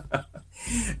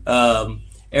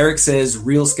 Eric says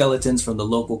real skeletons from the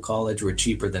local college were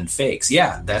cheaper than fakes.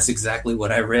 Yeah, that's exactly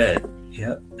what I read.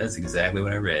 Yep, that's exactly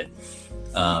what I read.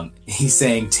 He's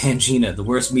saying Tangina, the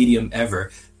worst medium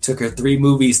ever, took her 3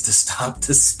 movies to stop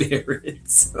the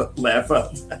spirits. So laugh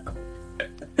out loud.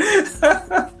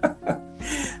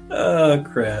 Oh,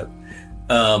 crap.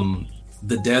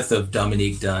 The death of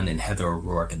Dominique Dunn and Heather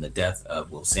O'Rourke and the death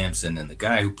of Will Sampson and the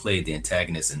guy who played the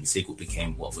antagonist in the sequel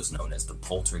became what was known as the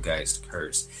Poltergeist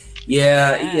curse.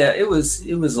 Yeah, it was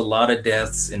a lot of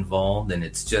deaths involved, and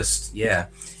it's just, yeah.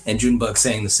 And Junebug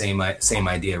saying the same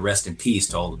idea, rest in peace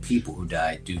to all the people who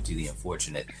died due to the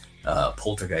unfortunate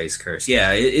Poltergeist curse.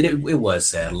 Yeah, it was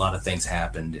sad. A lot of things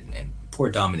happened, and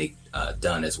poor Dominique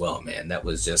Dunn as well, man. That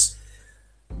was just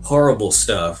horrible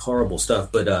stuff.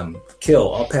 But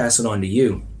Kill, I'll pass it on to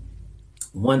you.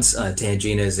 Once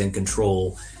Tangina is in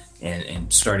control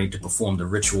and starting to perform the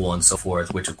ritual and so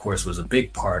forth, which of course was a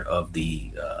big part of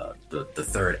the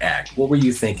third act, what were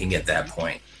you thinking at that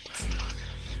point?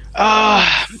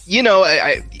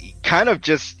 I kind of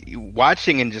just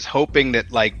watching and just hoping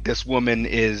that like this woman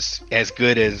is as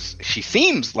good as she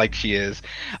seems like she is.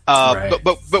 Right.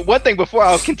 But one thing before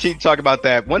I'll continue to talk about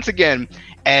that, once again,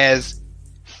 as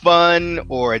fun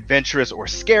or adventurous or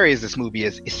scary as this movie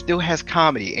is, it still has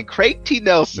comedy. And Craig T.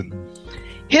 Nelson,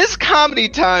 his comedy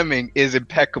timing is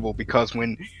impeccable, because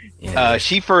when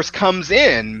she first comes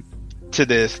in to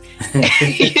this,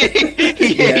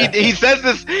 he says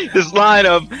this line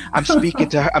of, I'm speaking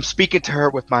to her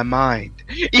with my mind.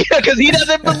 Yeah, because he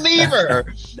doesn't believe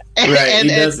her. He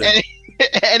doesn't.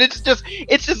 And it's just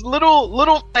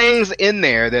little things in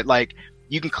there that, like,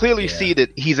 you can clearly see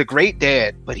that he's a great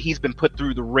dad, but he's been put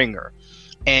through the ringer.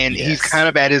 And he's kind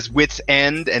of at his wit's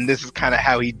end, and this is kind of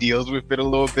how he deals with it a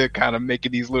little bit, kind of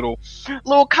making these little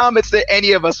comments that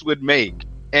any of us would make.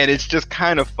 And it's just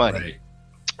kind of funny.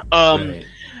 Right.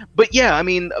 But yeah, I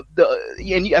mean,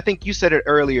 and I think you said it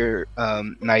earlier,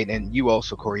 Knight, and you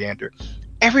also, Coriander.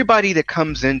 Everybody that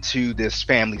comes into this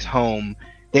family's home,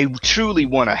 they truly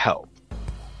want to help.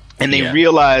 And they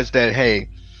realize that, hey,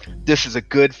 this is a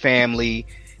good family.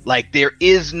 Like, there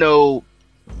is no,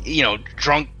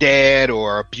 drunk dad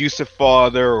or abusive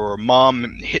father or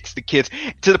mom hits the kids,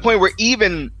 to the point where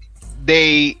even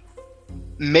they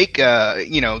make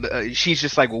she's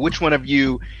just like, well, which one of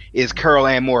you is Carol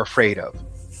Ann more afraid of?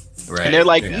 Right. And they're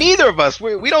like, neither of us.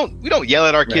 We don't yell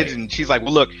at our kids. And she's like,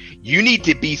 well, look, you need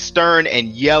to be stern and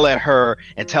yell at her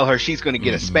and tell her she's going to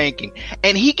get a spanking.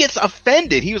 And he gets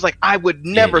offended. He was like, I would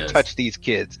never touch these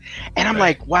kids. And I'm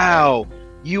like, wow,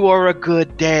 you are a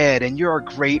good dad and you're a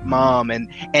great mom. And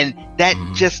that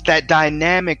just that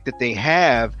dynamic that they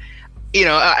have.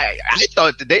 I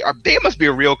thought that they must be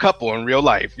a real couple in real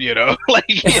life, like,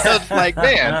 it's like,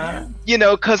 man,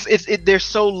 because they're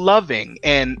so loving,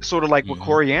 and sort of like what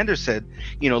Coriander said,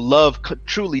 love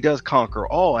truly does conquer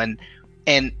all. And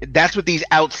that's what these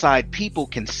outside people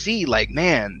can see, like,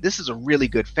 man, this is a really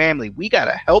good family. We got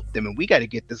to help them, and we got to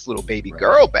get this little baby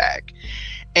girl back.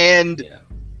 And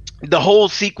the whole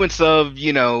sequence of,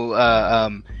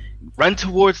 run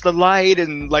towards the light,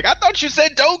 and like, I thought you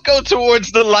said don't go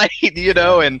towards the light,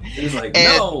 and he's like,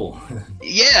 no.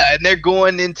 Yeah, and they're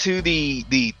going into the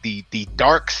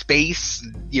dark space,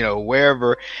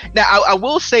 wherever. Now, I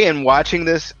will say, in watching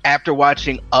this, after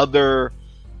watching other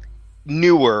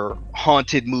newer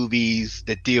haunted movies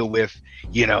that deal with,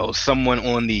 someone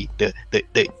on the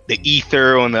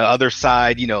ether on the other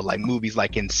side, like movies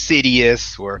like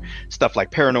Insidious or stuff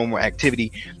like Paranormal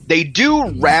Activity, they do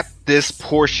wrap this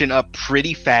portion up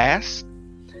pretty fast,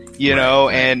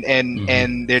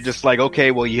 and they're just like,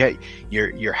 okay, well,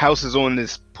 your house is on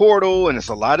this portal and it's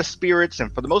a lot of spirits,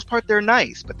 and for the most part they're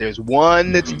nice, but there's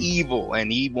one that's evil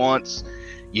and he wants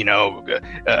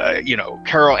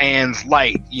Carol Ann's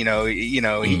light, he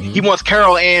wants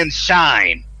Carol Ann's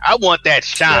shine. I want that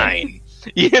shine,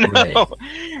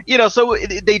 so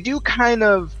they do kind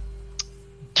of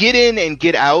get in and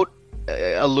get out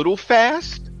a little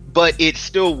fast, but it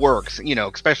still works,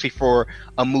 especially for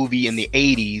a movie in the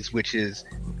 80s, which is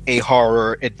a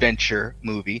horror adventure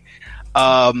movie.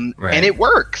 And it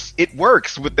works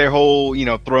with their whole,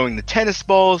 throwing the tennis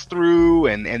balls through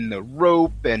and the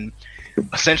rope, and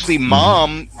essentially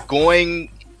mom going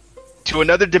to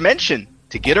another dimension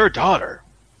to get her daughter,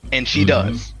 and she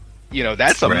does.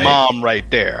 That's a mom right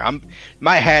there.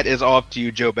 My hat is off to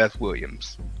you, Jo Beth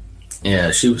Williams.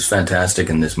 Yeah, she was fantastic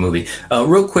in this movie.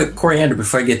 Real quick, Coriander,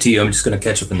 before I get to you, I'm just going to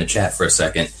catch up in the chat for a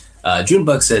second.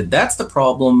 Junebug said, that's the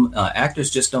problem. Actors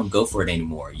just don't go for it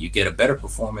anymore. You get a better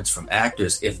performance from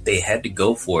actors if they had to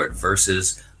go for it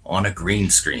versus on a green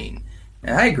screen.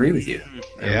 I agree with you.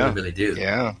 I really, really do.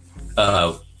 Yeah.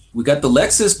 We got the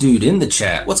Lexus dude in the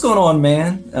chat. What's going on,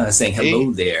 man? Saying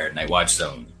hello there, Night Watch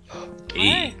Zone.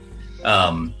 Hey.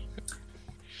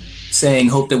 Saying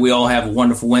hope that we all have a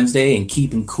wonderful Wednesday and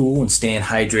keeping cool and staying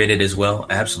hydrated as well.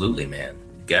 Absolutely, man.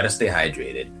 Gotta stay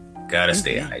hydrated.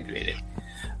 Stay hydrated.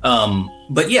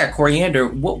 But yeah, Coriander,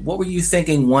 what were you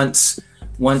thinking once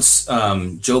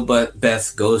Joe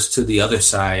Beth goes to the other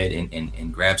side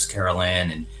and grabs Carol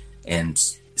Ann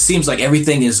and seems like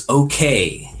everything is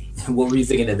okay? What were you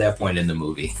thinking at that point in the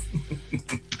movie?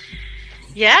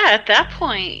 Yeah, at that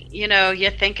point,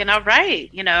 you're thinking, all right,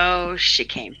 she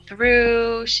came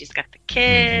through, she's got the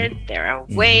kid, they're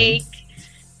awake,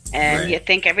 and you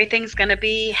think everything's going to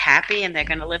be happy and they're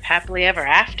going to live happily ever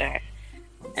after.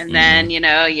 And then,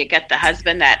 you get the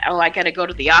husband that, I got to go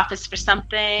to the office for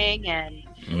something, and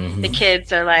the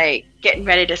kids are like getting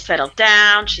ready to settle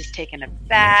down. She's taking a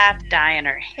bath, dyeing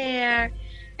her hair.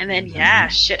 And then,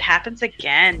 shit happens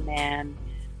again, man.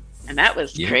 And that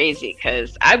was crazy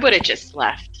because I would have just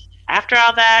left. After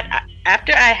all that,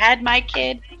 after I had my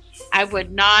kid, I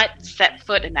would not set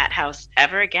foot in that house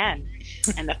ever again.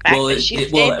 And the fact that she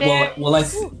stayed there.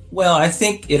 I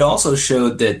think it also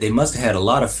showed that they must have had a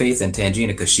lot of faith in Tangina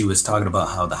because she was talking about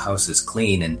how the house is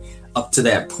clean. And up to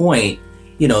that point,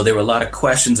 there were a lot of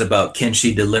questions about can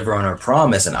she deliver on her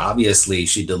promise? And obviously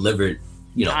she delivered,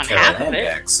 Carol Ann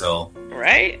back. So.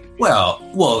 Right.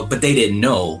 Well, but they didn't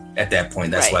know at that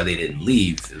point. That's why they didn't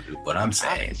leave. What I'm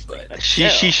saying, but she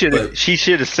should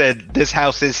have said this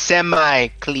house is semi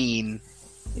clean.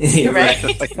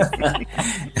 Right.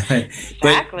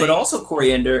 But also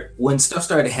Coriander, when stuff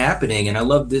started happening, and I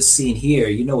love this scene here.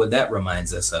 You know what that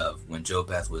reminds us of? When Joe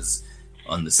Beth was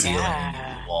on the ceiling and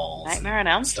the walls. Nightmare on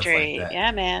Elm Street. Like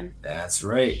yeah, man. That's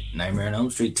right. Nightmare on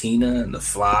Elm Street. Tina and the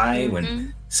Fly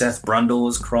when Seth Brundle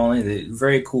was crawling.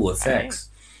 Very cool effects. Right.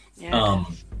 Yeah,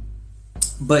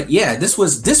 but yeah, this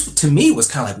to me was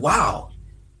kind of like, wow,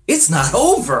 it's not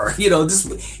over. This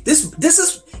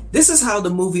is how the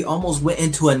movie almost went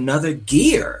into another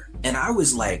gear. And I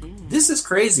was like, this is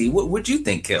crazy. What'd you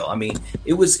think, Kill? I mean,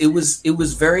 it was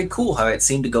very cool how it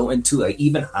seemed to go into an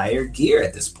even higher gear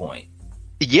at this point.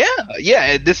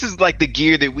 Yeah. This is like the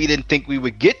gear that we didn't think we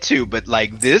would get to, but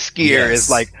like this gear is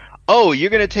like, oh, you're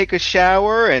gonna take a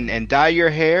shower and dye your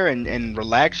hair and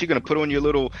relax. You're gonna put on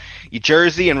your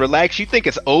jersey and relax. You think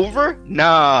it's over?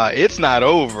 Nah, it's not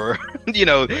over.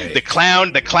 The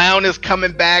clown is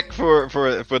coming back for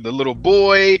the little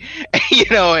boy,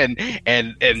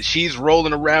 and she's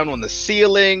rolling around on the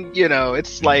ceiling.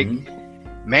 It's like,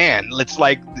 man, it's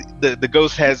like the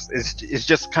ghost is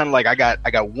just kind of like I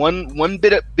got one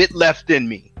bit left in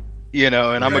me, and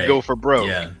I'm gonna go for broke.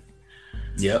 Yeah.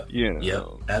 Yep.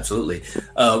 Absolutely.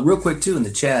 Real quick too in the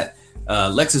chat,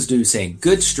 Lexus Dude saying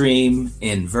good stream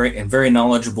and very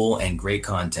knowledgeable and great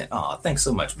content. Oh, thanks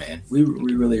so much, man. We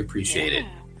really appreciate it.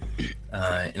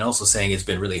 And also saying it's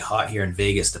been really hot here in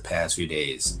Vegas the past few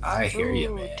days. I hear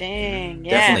you, man. Dang,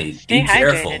 definitely stay be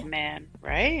careful, hydrated, man.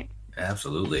 Right?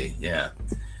 Absolutely, yeah.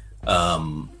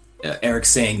 Eric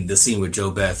saying the scene with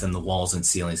Joe Beth and the walls and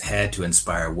ceilings had to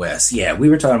inspire Wes. Yeah, we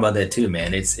were talking about that too,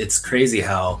 man. It's crazy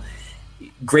how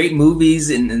great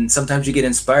movies and sometimes you get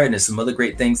inspired and there's some other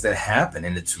great things that happen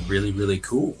and it's really, really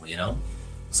cool,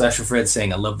 Sasha Fred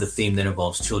saying, I love the theme that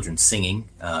involves children singing.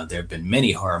 There have been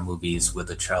many horror movies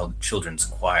with a children's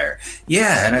choir.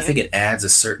 Yeah, and I think it adds a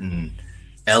certain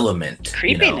element.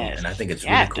 Creepiness. And I think it's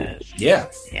really cool. Yeah.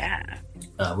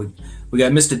 We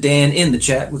got Mr. Dan in the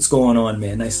chat. What's going on,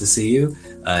 man? Nice to see you.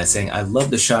 Saying, I love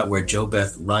the shot where Joe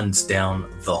Beth runs down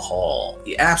the hall.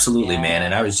 Yeah, absolutely, man.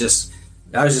 And I was just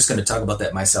going to talk about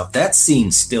that myself. That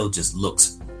scene still just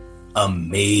looks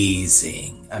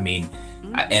amazing. I mean,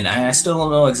 I still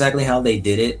don't know exactly how they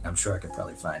did it. I'm sure I could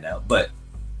probably find out, but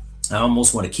I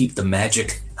almost want to keep the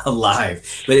magic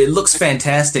alive. But it looks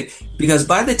fantastic because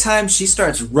by the time she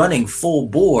starts running full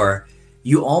bore,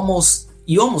 you almost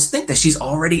think that she's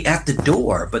already at the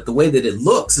door. But the way that it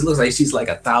looks like she's like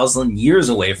 1,000 years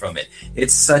away from it.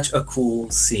 It's such a cool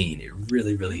scene. It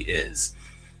really, really is.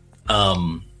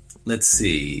 Let's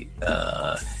see.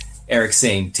 Eric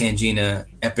saying, Tangina,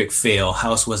 epic fail.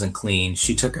 House wasn't clean.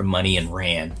 She took her money and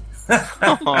ran.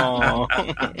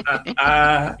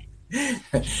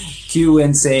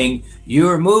 QN saying, you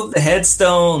removed the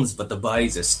headstones, but the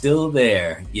bodies are still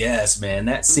there. Yes, man.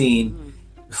 That scene,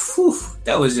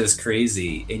 that was just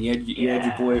crazy. And you had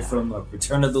your boy from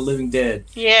Return of the Living Dead,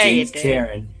 James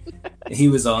Karen. He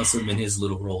was awesome in his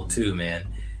little role too, man.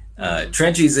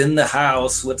 Trenchy's in the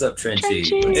house. What's up, Trenchy?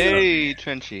 Hey,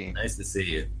 Trenchy. Nice to see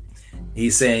you.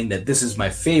 He's saying that this is my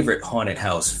favorite haunted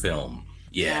house film.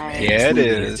 Yeah, man. Yeah, it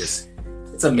is.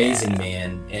 it's amazing,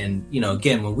 man. And you know,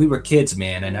 again, when we were kids,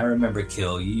 man, and I remember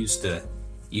Kill, you used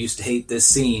to hate this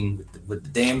scene with the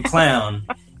damn clown.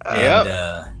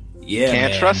 And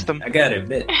can't trust him. I gotta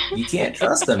admit, you can't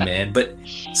trust him, man. But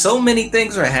so many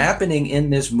things are happening in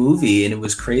this movie, and it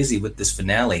was crazy with this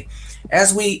finale.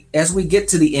 As we get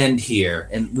to the end here,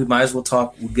 and we might as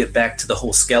well we'll get back to the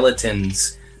whole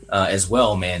skeletons as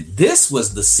well, man. This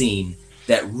was the scene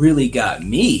that really got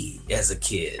me as a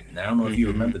kid. And I don't know if you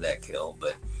remember that, Kill,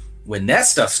 but when that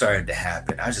stuff started to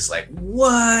happen, I was just like,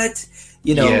 what?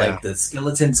 You know, like the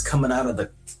skeletons coming out of the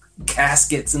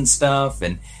caskets and stuff.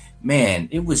 And man,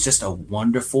 it was just a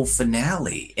wonderful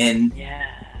finale. And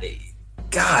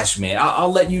gosh, man,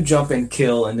 I'll let you jump and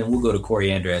Kill, and then we'll go to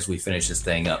Coriander as we finish this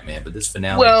thing up, man. But this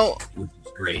finale was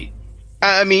great.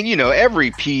 I mean, you know,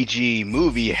 every PG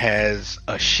movie has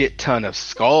a shit ton of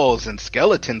skulls and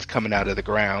skeletons coming out of the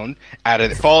ground,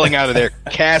 falling out of their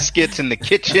caskets in the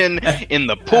kitchen, in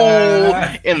the pool,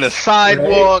 in the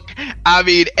sidewalk. Right. I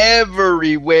mean,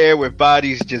 everywhere with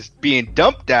bodies just being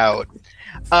dumped out.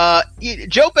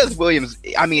 Jo Beth Williams,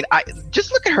 I mean,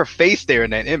 just look at her face there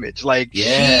in that image. Like,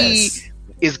 she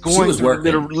is going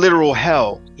through literal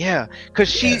hell. Yeah,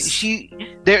 because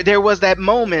there was that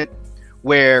moment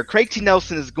where Craig T.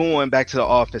 Nelson is going back to the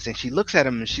office, and she looks at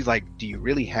him and she's like, "Do you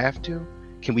really have to?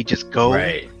 Can we just go?"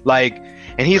 Right. Like,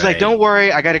 and he's like, "Don't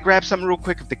worry, I got to grab something real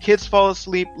quick. If the kids fall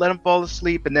asleep, let them fall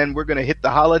asleep, and then we're gonna hit the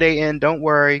Holiday Inn. Don't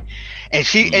worry." And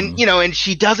she, and you know, and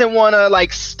she doesn't want to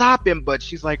like stop him, but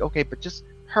she's like, "Okay, but just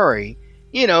hurry."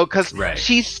 You know, because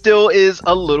she still is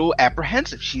a little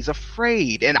apprehensive. She's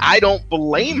afraid, and I don't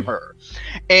blame her.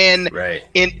 And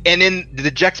in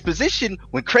the juxtaposition,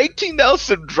 when Craig T.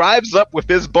 Nelson drives up with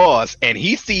his boss and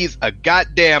he sees a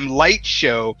goddamn light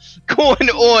show going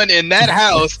on in that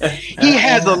house, he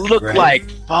has a look like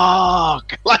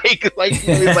fuck, like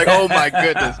he's like, oh my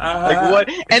goodness, like what?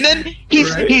 And then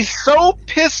he's so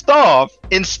pissed off.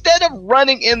 Instead of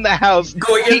running in the house,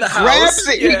 he grabs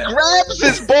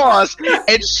his boss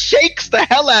and shakes the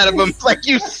hell out of him like,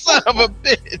 you son of a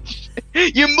bitch.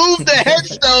 You moved the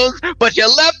headstones, but you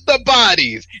left the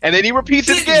bodies. And then he repeats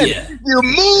it again. You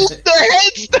moved the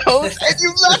headstones and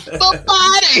you left the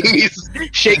bodies.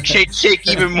 Shake, shake, shake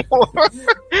even more.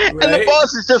 And the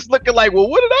boss is just looking like, well,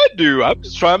 what did I do? I'm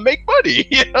just trying to make money.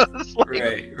 You know, it's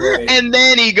like, and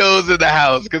then he goes in the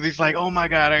house because he's like, oh my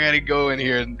God, I got to go in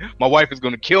here. And my wife is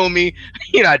going to kill me.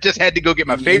 You know, I just had to go get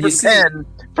my favorite pen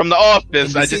from the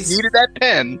office. I just needed that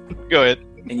pen. Go ahead.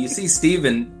 And you see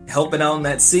Steven helping out in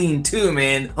that scene too,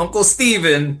 man. Uncle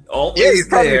Steven, always he's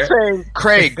there. Saying,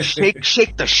 Craig,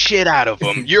 shake the shit out of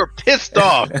him. You're pissed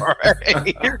off, all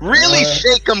right? Really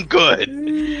shake him good.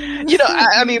 You know,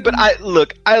 I mean, but I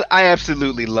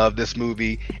absolutely love this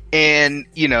movie. And,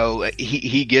 you know,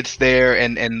 he gets there,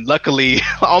 and luckily,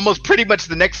 almost pretty much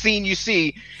the next scene you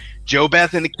see, Jo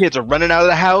Beth and the kids are running out of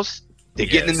the house. They're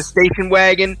getting in the station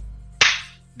wagon.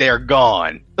 They're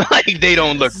gone. Like, they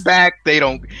don't look back. They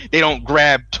don't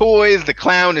grab toys. The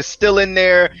clown is still in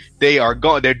there. They are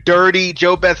gone. They're dirty.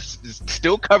 Jo Beth's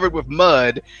still covered with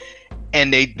mud.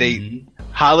 And they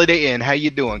Holiday Inn, how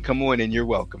you doing? Come on in. You're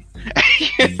welcome.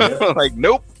 Like,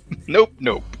 nope.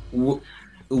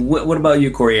 What about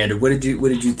you, Coriander? What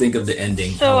did you think of the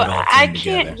ending? So I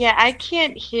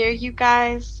can't hear you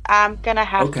guys. I'm gonna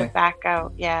have to back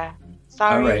out. Yeah,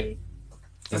 sorry. All right,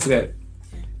 that's okay.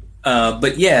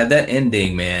 But yeah, that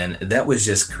ending, man, that was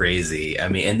just crazy. I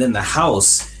mean, and then the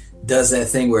house does that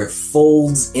thing where it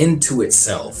folds into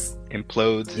itself,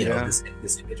 implodes. You know,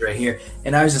 this image right here,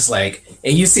 and I was just like,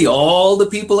 and you see all the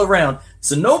people around,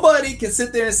 so nobody can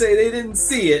sit there and say they didn't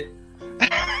see it.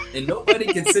 And nobody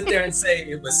can sit there and say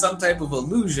it was some type of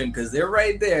illusion because they're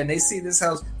right there and they see this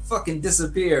house fucking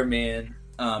disappear, man.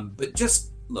 But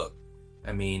just look,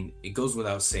 I mean, it goes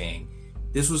without saying,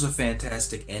 this was a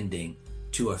fantastic ending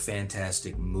to a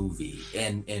fantastic movie.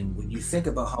 And when you think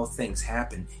about how things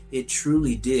happen, it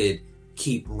truly did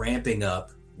keep ramping up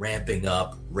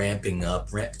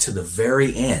to the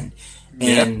very end.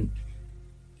 And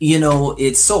you know,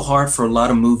 it's so hard for a lot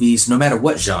of movies, no matter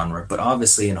what genre, but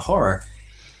obviously in horror,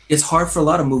 it's hard for a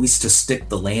lot of movies to stick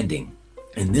the landing.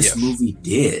 And this movie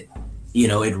did. You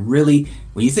know, it really,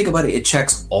 when you think about it, it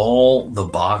checks all the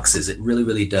boxes. It really,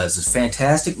 really does. It's a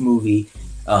fantastic movie.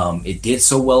 It did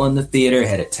so well in the theater. It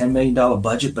had a $10 million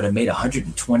budget, but it made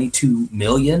 $122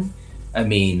 million. I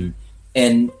mean,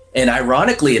 and And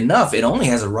ironically enough, it only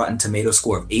has a Rotten Tomato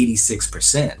score of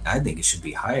 86%. I think it should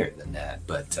be higher than that,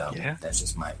 but that's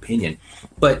just my opinion.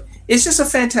 But it's just a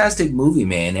fantastic movie,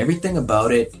 man. Everything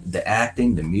about it, the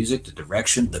acting, the music, the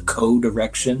direction, the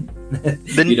co-direction.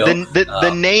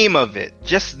 The name of it,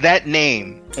 just that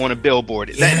name on a billboard.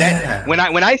 That,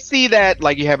 when I see that,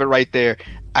 like you have it right there,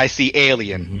 I see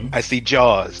Alien, I see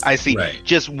Jaws, I see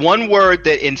just one word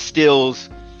that instills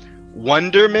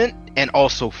wonderment and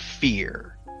also fear.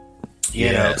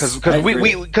 You know,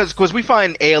 because we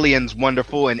find aliens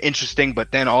wonderful and interesting,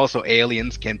 but then also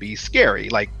aliens can be scary,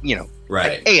 like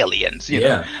like aliens, you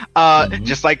know,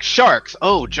 just like sharks.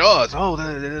 Oh, Jaws. Oh,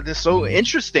 they're so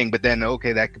interesting, but then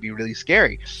that could be really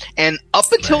scary. And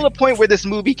up until the point where this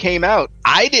movie came out,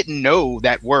 I didn't know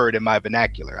that word in my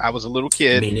vernacular. I was a little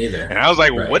kid, me neither, and I was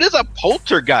like, "What is a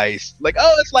poltergeist?" Like,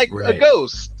 oh, it's like a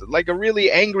ghost, like a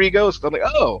really angry ghost. I'm like,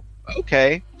 oh.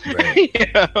 Okay. Right.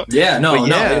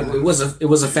 It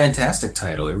was a fantastic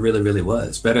title. It really, really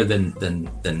was better than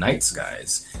Night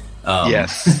Skies.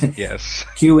 Yes.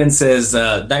 Hewen says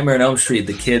Nightmare on Elm Street.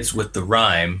 The kids with the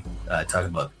rhyme, talking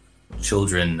about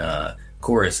children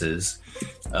choruses.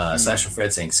 Sasha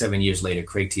Fred saying 7 years later,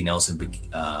 Craig T. Nelson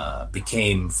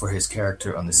became for his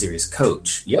character on the series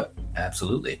Coach. Yep,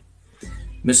 absolutely.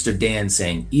 Mr. Dan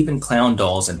saying, even clown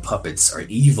dolls and puppets are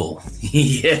evil.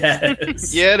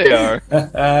 Yes. Yeah, they are.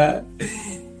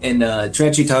 And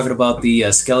Trenchy talking about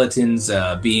the skeletons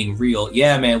being real.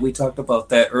 Yeah, man, we talked about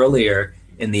that earlier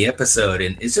in the episode,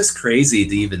 and it's just crazy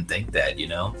to even think that,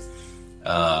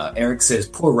 Eric says,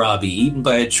 poor Robbie, eaten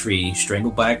by a tree,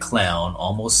 strangled by a clown,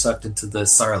 almost sucked into the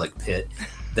Sarlacc pit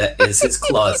that is his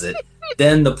closet.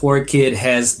 Then the poor kid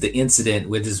has the incident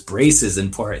with his braces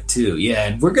in part 2. Yeah,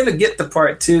 and we're going to get to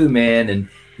part 2, man. And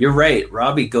you're right.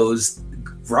 Robbie,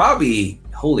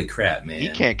 holy crap, man. He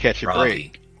can't catch a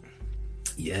break.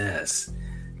 Yes,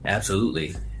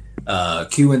 absolutely.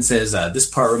 Kewen says, this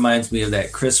part reminds me of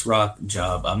that Chris Rock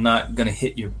job. I'm not going to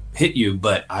hit you,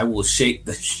 but I will shake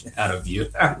the shit out of you.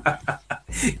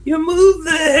 You move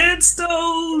the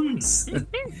headstones.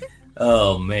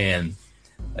 Oh, man.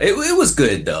 It was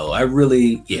good though. I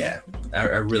really did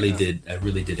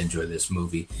enjoy this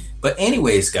movie. But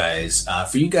anyways, guys,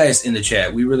 for you guys in the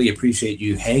chat, we really appreciate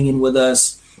you hanging with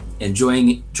us and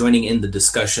joining in the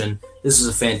discussion. This is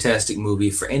a fantastic movie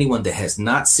for anyone that has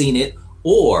not seen it,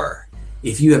 or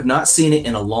if you have not seen it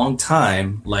in a long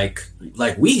time, like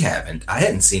we haven't. I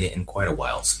hadn't seen it in quite a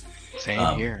while.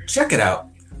 Same here. Check it out.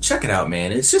 Check it out,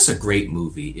 man. It's just a great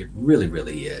movie. It really,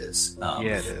 really is. It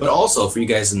is. But also, for you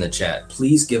guys in the chat,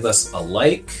 please give us a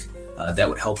like. That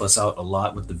would help us out a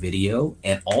lot with the video.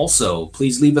 And also,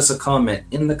 please leave us a comment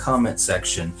in the comment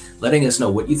section, letting us know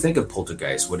what you think of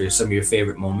Poltergeist. What are some of your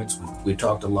favorite moments? We've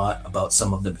talked a lot about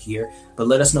some of them here, but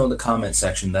let us know in the comment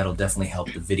section. That'll definitely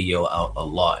help the video out a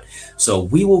lot. So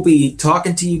we will be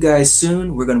talking to you guys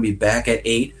soon. We're going to be back at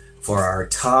 8 for our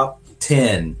top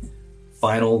 10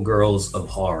 Final Girls of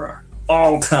Horror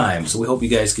all time. So we hope you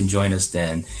guys can join us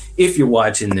then. If you're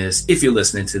watching this, if you're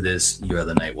listening to this, you're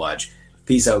the Night Watch.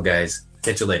 Peace out, guys.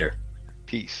 Catch you later.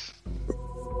 Peace.